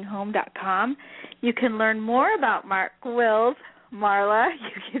crazybeinghome.com. You can learn more about Mark Wills. Marla,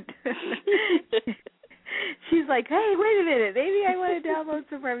 she's like, hey, wait a minute, maybe I want to download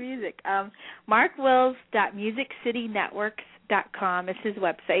some more music. MarkWills.MusicCityNetworks.com is his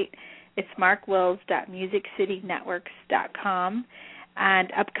website. It's MarkWills.MusicCityNetworks.com.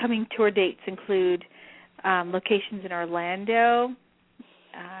 And upcoming tour dates include locations in Orlando,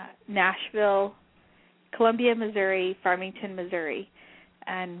 Nashville, Columbia, Missouri, Farmington, Missouri,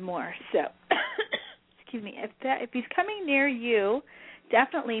 and more. So, excuse me, if he's coming near you,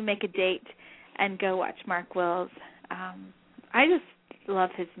 definitely make a date and go watch Mark Wills. I just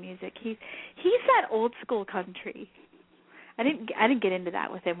love his music. He's that old school country. I didn't get into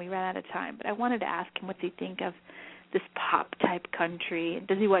that with him. We ran out of time, but I wanted to ask him, what's he think of this pop type country? And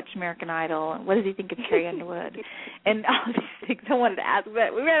does he watch American Idol? And what does he think of Carrie Underwood? And all these things I wanted to ask,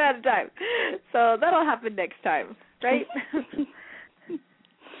 but we ran out of time. So that'll happen next time, right?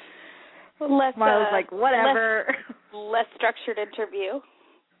 Marla's like, whatever. Less structured interview.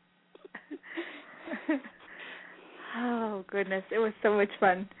 Oh, goodness. It was so much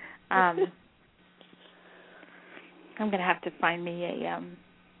fun. I'm going to have to find me a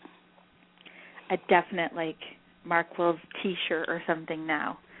definite, like, Mark Wills T-shirt or something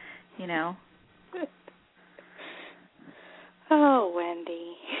now, Oh,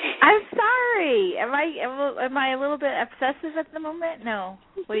 Wendy. I'm sorry. Am I a little bit obsessive at the moment? No.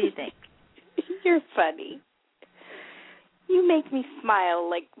 What do you think? You're funny. You make me smile,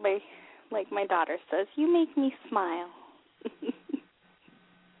 like my daughter says. You make me smile.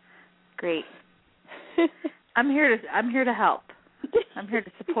 Great. I'm here to help. I'm here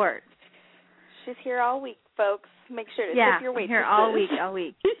to support. She's here all week, folks. Make sure to tip your waitresses. Yeah, I'm here all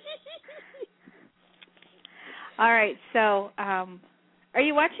week. All right, so are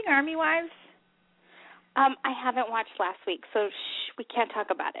you watching Army Wives? I haven't watched last week, so we can't talk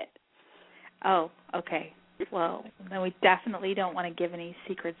about it. Oh, okay. Well, then we definitely don't want to give any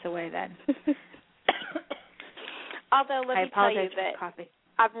secrets away then. Although, let me tell you that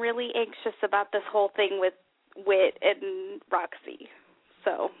I'm really anxious about this whole thing with Whit and Roxy.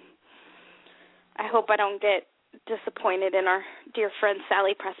 So I hope I don't get disappointed in our dear friend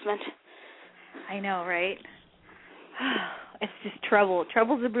Sally Pressman. I know, right? It's just trouble.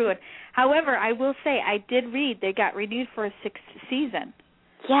 Trouble's a brewing. However, I will say I did read they got renewed for a 6th season.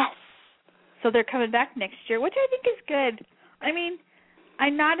 Yes. So they're coming back next year, which I think is good. I mean,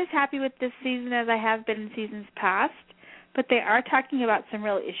 I'm not as happy with this season as I have been in seasons past, but they are talking about some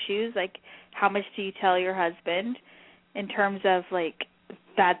real issues, like how much do you tell your husband in terms of, like,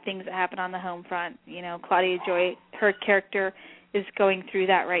 bad things that happen on the home front. You know, Claudia Joy, her character is going through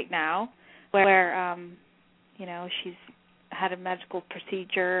that right now, where you know, she's had a medical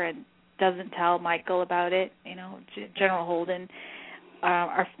procedure and doesn't tell Michael about it. You know, General Holden,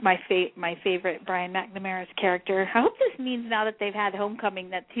 my favorite Brian McNamara's character. I hope this means now that they've had Homecoming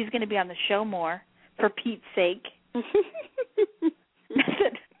that he's going to be on the show more, for Pete's sake.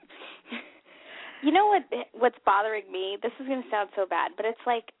 You know what's bothering me? This is going to sound so bad, but it's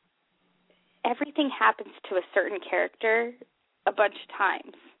like everything happens to a certain character a bunch of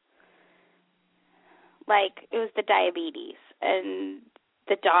times. Like, it was the diabetes, and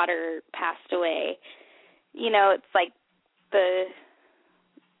the daughter passed away. You know, it's like the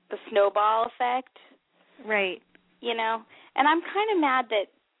snowball effect. Right. You know? And I'm kind of mad that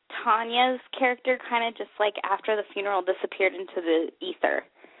Tanya's character kind of just, like, after the funeral disappeared into the ether.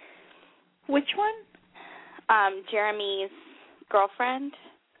 Which one? Jeremy's girlfriend.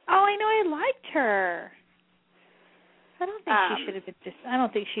 Oh, I know. I liked her. I don't think she should have been I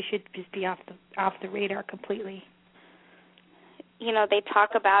don't think she should just be off the radar completely. You know, they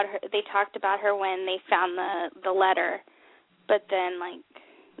talked about her when they found the letter, but then, like,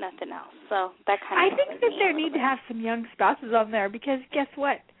 nothing else. So that kind of. I think that there need to have some young spouses on there, because guess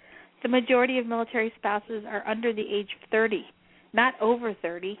what? The majority of military spouses are under the age of 30, not over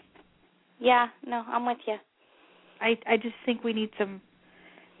 30. Yeah, no, I'm with you. I just think we need some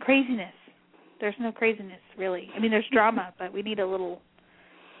craziness. There's no craziness, really. I mean, there's drama, but we need a little,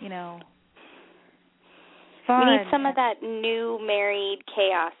 you know, fun. We need some of that new married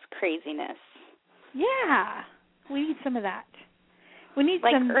chaos craziness. Yeah, we need some of that. We need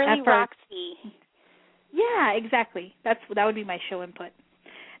like some early effort. Roxy. Yeah, exactly. That would be my show input.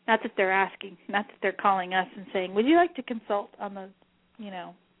 Not that they're asking, not that they're calling us and saying, "Would you like to consult on the, you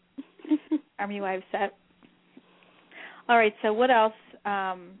know, Army Wives set?" All right. So what else?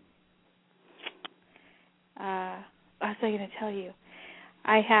 What was I going to tell you?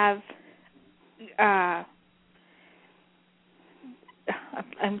 I have.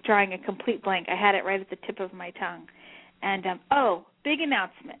 I'm drawing a complete blank. I had it right at the tip of my tongue. And big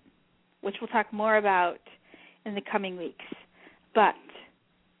announcement, which we'll talk more about in the coming weeks. But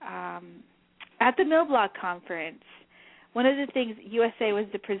at the MilBlog conference, one of the things, USA was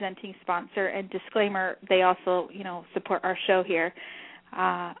the presenting sponsor, and disclaimer, they also, you know, support our show here.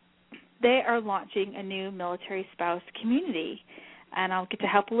 They are launching a new military spouse community, and I'll get to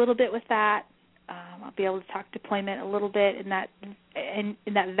help a little bit with that. I'll be able to talk deployment a little bit in that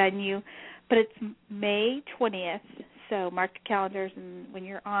venue, but it's May 20th, so mark the calendars, and when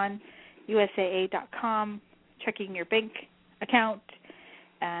you're on USAA.com, checking your bank account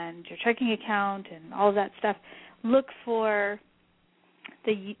and your checking account and all of that stuff, look for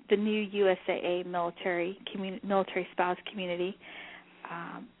the new USAA military spouse community.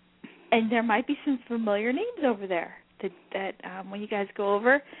 And there might be some familiar names over there that when you guys go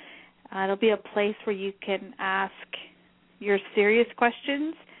over, it'll be a place where you can ask your serious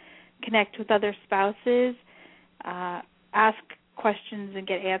questions, connect with other spouses, ask questions and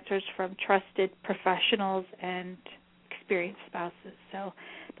get answers from trusted professionals and experienced spouses. So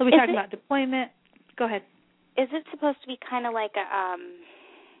they'll be talking about deployment. Go ahead. Is it supposed to be kind of like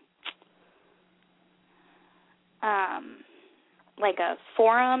a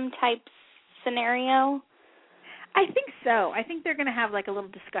forum type scenario? I think so. I think they're going to have like a little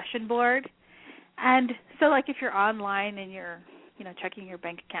discussion board. And so like if you're online and you're, you know, checking your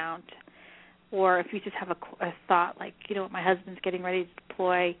bank account, or if you just have a thought like, you know, my husband's getting ready to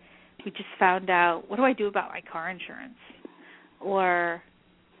deploy, we just found out, what do I do about my car insurance? Or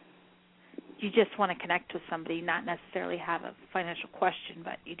you just want to connect with somebody, not necessarily have a financial question,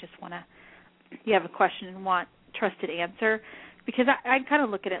 but you just want to, you have a question and want trusted answer. Because I kind of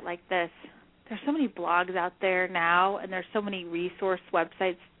look at it like this. There's so many blogs out there now, and there's so many resource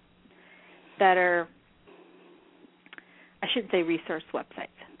websites that are, I shouldn't say resource websites.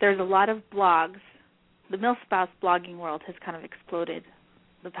 There's a lot of blogs. The MilSpouse blogging world has kind of exploded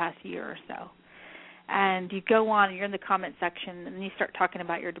the past year or so. and you go on and you're in the comment section and you start talking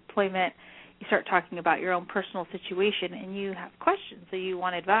about your deployment, you start talking about your own personal situation, and you have questions, so you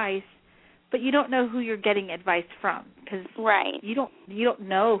want advice, but you don't know who you're getting advice from because you don't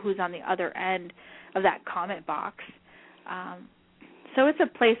know who's on the other end of that comment box. So it's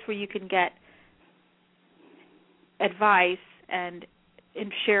a place where you can get advice and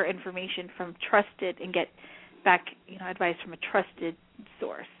share information from trusted and get back, advice from a trusted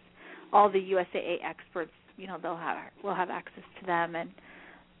source. All the USAA experts, we'll have access to them, and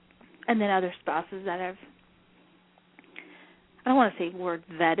then other spouses that have, I don't want to say word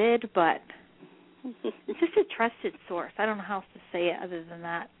vetted, but just a trusted source. I don't know how else to say it other than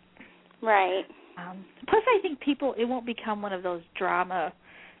that. Right. Plus, I think it won't become one of those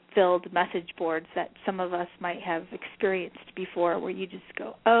drama-filled message boards that some of us might have experienced before where you just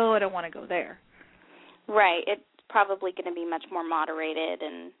go, oh, I don't want to go there. Right. It's probably going to be much more moderated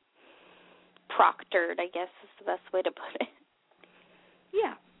and proctored, I guess is the best way to put it.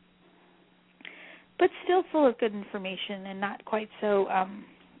 Yeah. But still full of good information and not quite so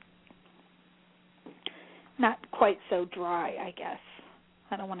dry, I guess.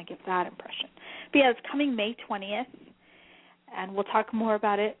 I don't want to give that impression. But yeah, it's coming May 20th, and we'll talk more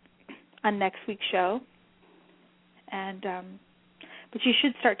about it on next week's show. And but you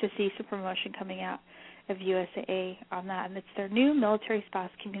should start to see some promotion coming out of USAA on that, and it's their new military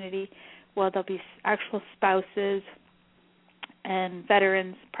spouse community. Well, there'll be actual spouses and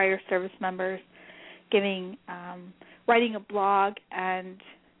veterans, prior service members, writing a blog and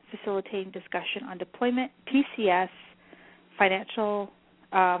facilitating discussion on deployment, PCS, financial,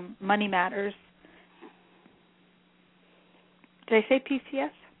 money matters. Did I say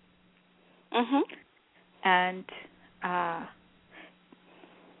PCS? Mm-hmm. And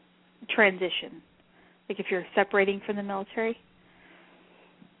transition, like if you're separating from the military.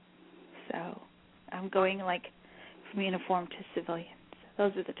 So I'm going from uniform to civilian.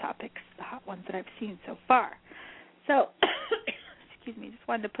 Those are the topics, the hot ones that I've seen so far. So, excuse me, just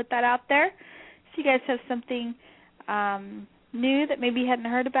wanted to put that out there. So you guys have something new that maybe you hadn't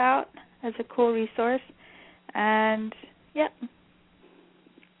heard about as a cool resource. And, yep.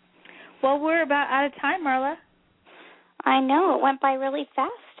 Well, we're about out of time, Marla. I know. It went by really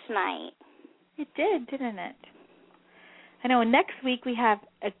fast tonight. It did, didn't it? I know. Next week we have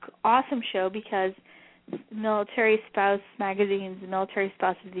an awesome show because Military Spouse Magazine's Military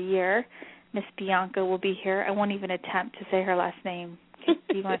Spouse of the Year, Miss Bianca, will be here. I won't even attempt to say her last name. Do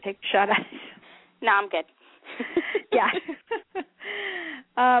you want to take a shot at it? No, I'm good. Yeah.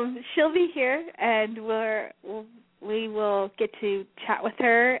 She'll be here, and we will get to chat with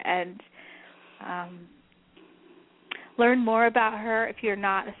her and learn more about her. If you're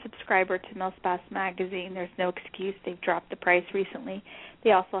not a subscriber to MilSpouse Magazine, there's no excuse. They've dropped the price recently.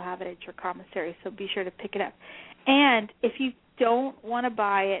 They also have it at your commissary, so be sure to pick it up. And if you don't want to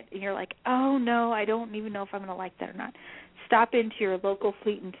buy it and you're like, oh, no, I don't even know if I'm going to like that or not, stop into your local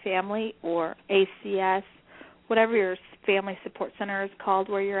Fleet and Family or ACS, whatever your family support center is called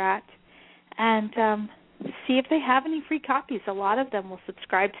where you're at, and see if they have any free copies. A lot of them will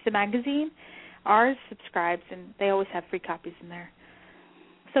subscribe to the magazine. Ours subscribes, and they always have free copies in there.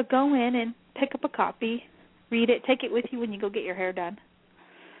 So go in and pick up a copy, read it, take it with you when you go get your hair done.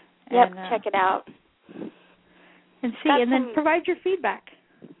 Yep, and, check it out. And see, and then provide your feedback.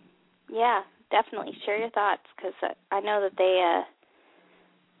 Yeah, definitely. Share your thoughts, because I know that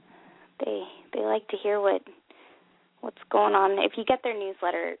they like to hear what's going on. If you get their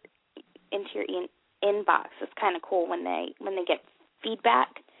newsletter into your inbox, it's kind of cool when they get feedback.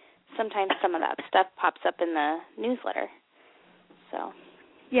 Sometimes some of that stuff pops up in the newsletter. So,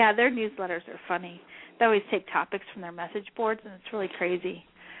 yeah, their newsletters are funny. They always take topics from their message boards, and it's really crazy.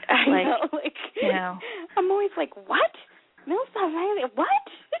 I know. I'm always like, what? MilSpouse Magazine? What?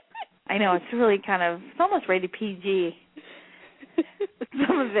 I know, it's really it's almost rated PG.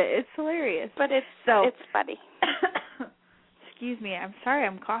 Some of it. It's hilarious. But it's funny. Excuse me. I'm sorry.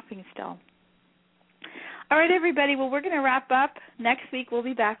 I'm coughing still. All right, everybody. Well, we're going to wrap up. Next week we'll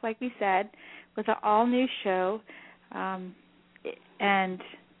be back, like we said, with an all-new show. And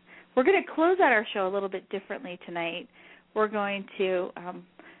we're going to close out our show a little bit differently tonight. We're going to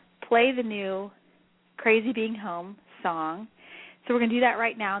play the new Crazy Being Home song. So we're going to do that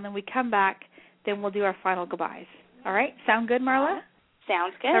right now, and then we come back, then we'll do our final goodbyes. All right? Sound good, Marla?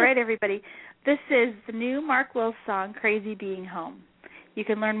 Sounds good. All right, everybody. This is the new Mark Wills song, Crazy Being Home. You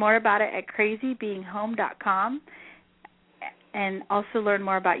can learn more about it at crazybeinghome.com and also learn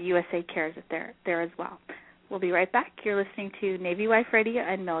more about USA Cares there as well. We'll be right back. You're listening to Navy Wife Radio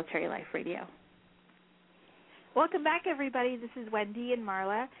and Military Life Radio. Welcome back, everybody. This is Wendy and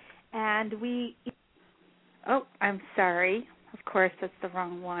Marla, and we Oh, I'm sorry. Of course, that's the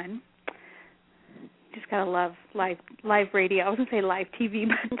wrong one. Just gotta love live radio. I was gonna say live TV,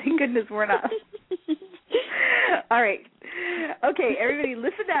 but thank goodness we're not. All right. Okay, everybody,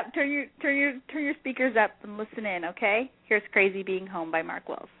 listen up. Turn your speakers up and listen in. Okay. Here's "Crazy Being Home" by Mark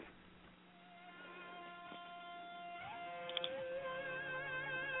Wills.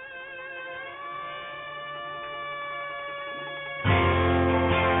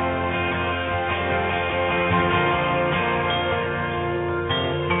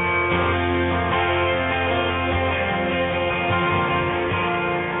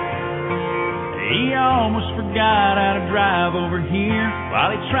 Forgot how to drive over here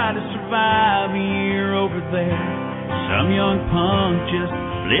while he tried to survive a year over there. Some young punk just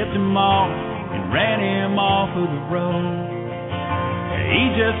flipped him off and ran him off of the road. He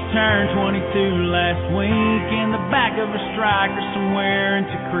just turned 22 last week in the back of a striker somewhere in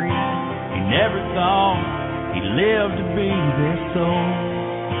Creek. He never thought he'd live to be this old.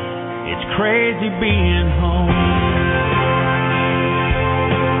 It's crazy being home.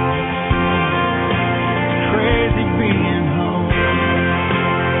 Crazy being home.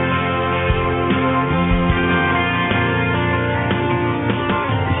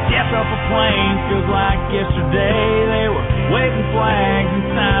 Stepped off a plane, feels like yesterday. They were waving flags and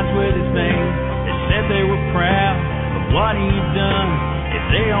signs with his name. They said they were proud of what he had done. If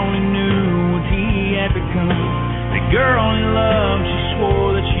they only knew what he had become. The girl he loved, she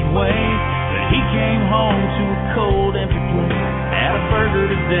swore that she'd wait, but he came home to a cold, empty place. Had a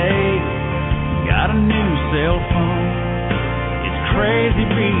burger today, got a new cell phone. It's crazy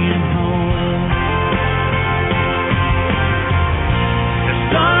being home. The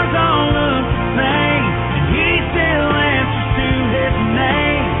stars all look the same, and he still answers to his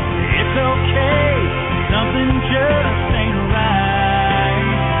name. It's okay, something just ain't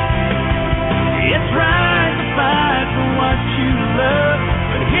right. It's right to fight for what you love,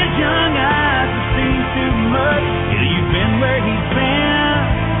 but his young eyes have seen too much. Yeah, you've been where he's been,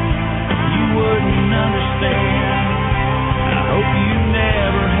 wouldn't understand. I hope you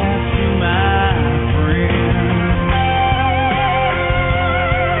never have to, my friend.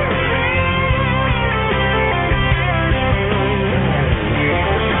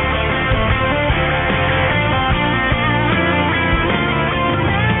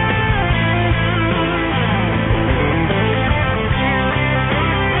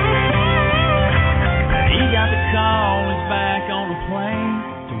 He got the call, he's back on the plane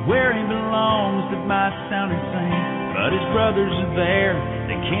to where he belongs. That might sound insane, but his brothers are there.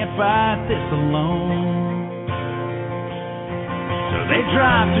 They can't fight this alone. So they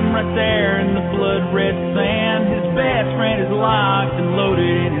dropped him right there in the blood-red sand. His best friend is locked and loaded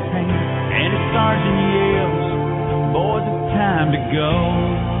in his hand, and his sergeant yells, "Boys, it's time to go."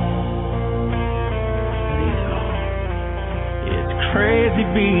 It's crazy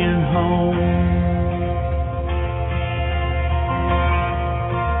being home.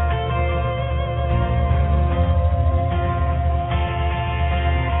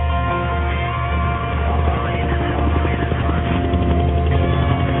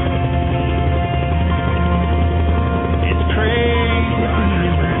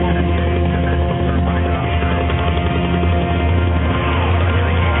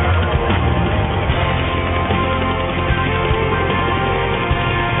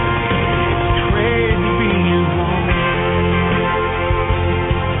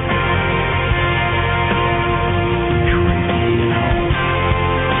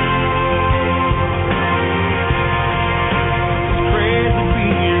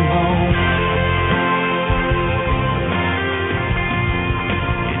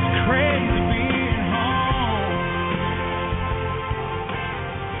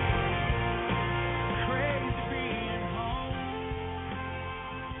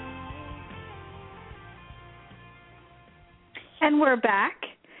 And we're back.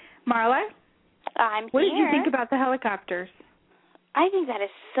 Marla? I'm What here. did you think about the helicopters? I think that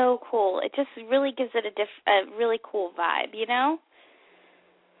is so cool. It just really gives it a really cool vibe, you know?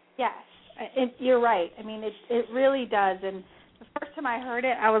 Yes, you're right. I mean, it really does. And the first time I heard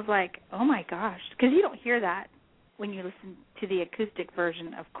it, I was like, oh, my gosh, because you don't hear that when you listen to the acoustic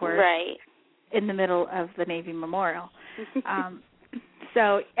version, of course, right in the middle of the Navy Memorial.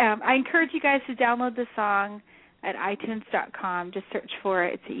 So I encourage you guys to download the song at iTunes.com. Just search for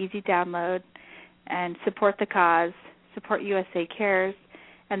it. It's an easy download. And support the cause, support USA Cares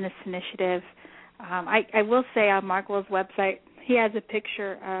and this initiative. I will say on Mark Will's website, he has a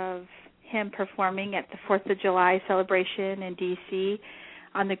picture of him performing at the 4th of July celebration in D.C.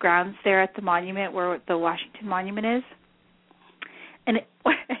 on the grounds there at the monument where the Washington Monument is. And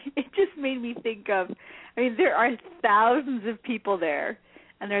it just made me think of I mean, there are thousands of people there,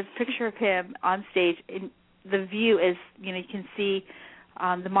 and there's a picture of him on stage. And the view is, you can see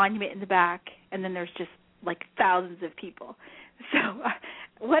the monument in the back, and then there's just like thousands of people. So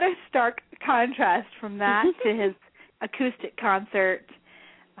what a stark contrast from that to his acoustic concert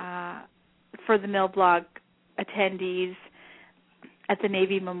for the Millblog attendees at the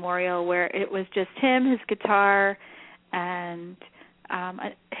Navy Memorial, where it was just him, his guitar, and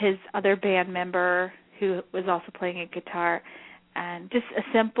his other band member who was also playing a guitar, and just a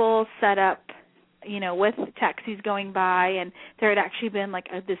simple setup, with taxis going by. And there had actually been like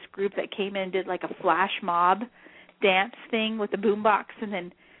this group that came in and did like a flash mob dance thing with a boombox and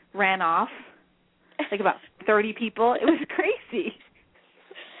then ran off, like about 30 people. It was crazy.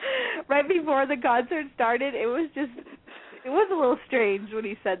 Right before the concert started, it was a little strange when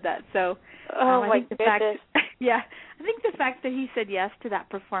he said that. So, I think the fact, I think the fact that he said yes to that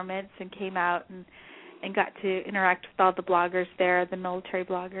performance and came out and got to interact with all the bloggers there, the military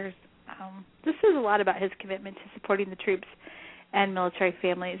bloggers, this says a lot about his commitment to supporting the troops and military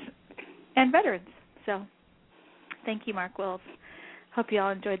families and veterans. So, thank you, Mark Wills. Hope you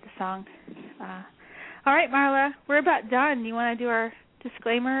all enjoyed the song. All right, Marla, we're about done. You want to do our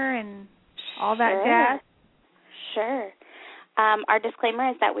disclaimer and all that jazz? Sure. Our disclaimer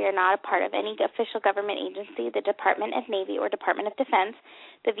is that we are not a part of any official government agency, the Department of Navy, or Department of Defense.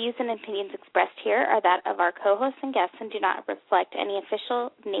 The views and opinions expressed here are that of our co-hosts and guests and do not reflect any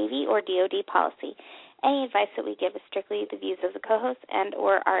official Navy or DoD policy. Any advice that we give is strictly the views of the co-hosts and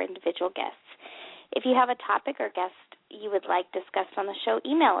or our individual guests. If you have a topic or guest you would like discussed on the show,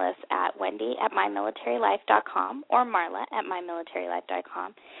 email us at wendy@mymilitarylife.com or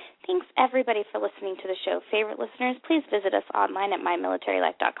marla@mymilitarylife.com. Thanks, everybody, for listening to the show. Favorite listeners, please visit us online at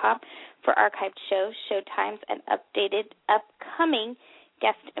mymilitarylife.com for archived shows, show times, and updated upcoming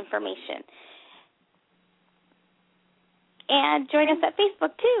guest information. And join us at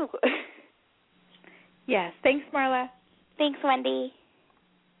Facebook, too. Yes. Thanks, Marla. Thanks, Wendy.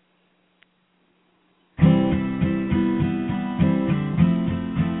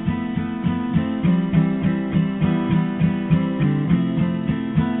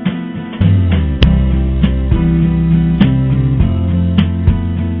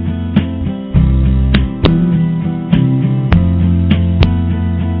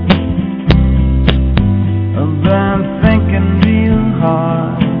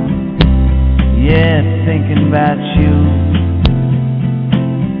 Thinking about you,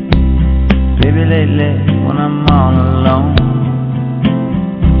 baby, lately when I'm all alone,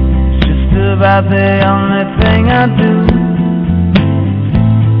 it's just about the only thing I do.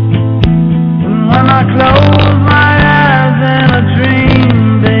 And when I close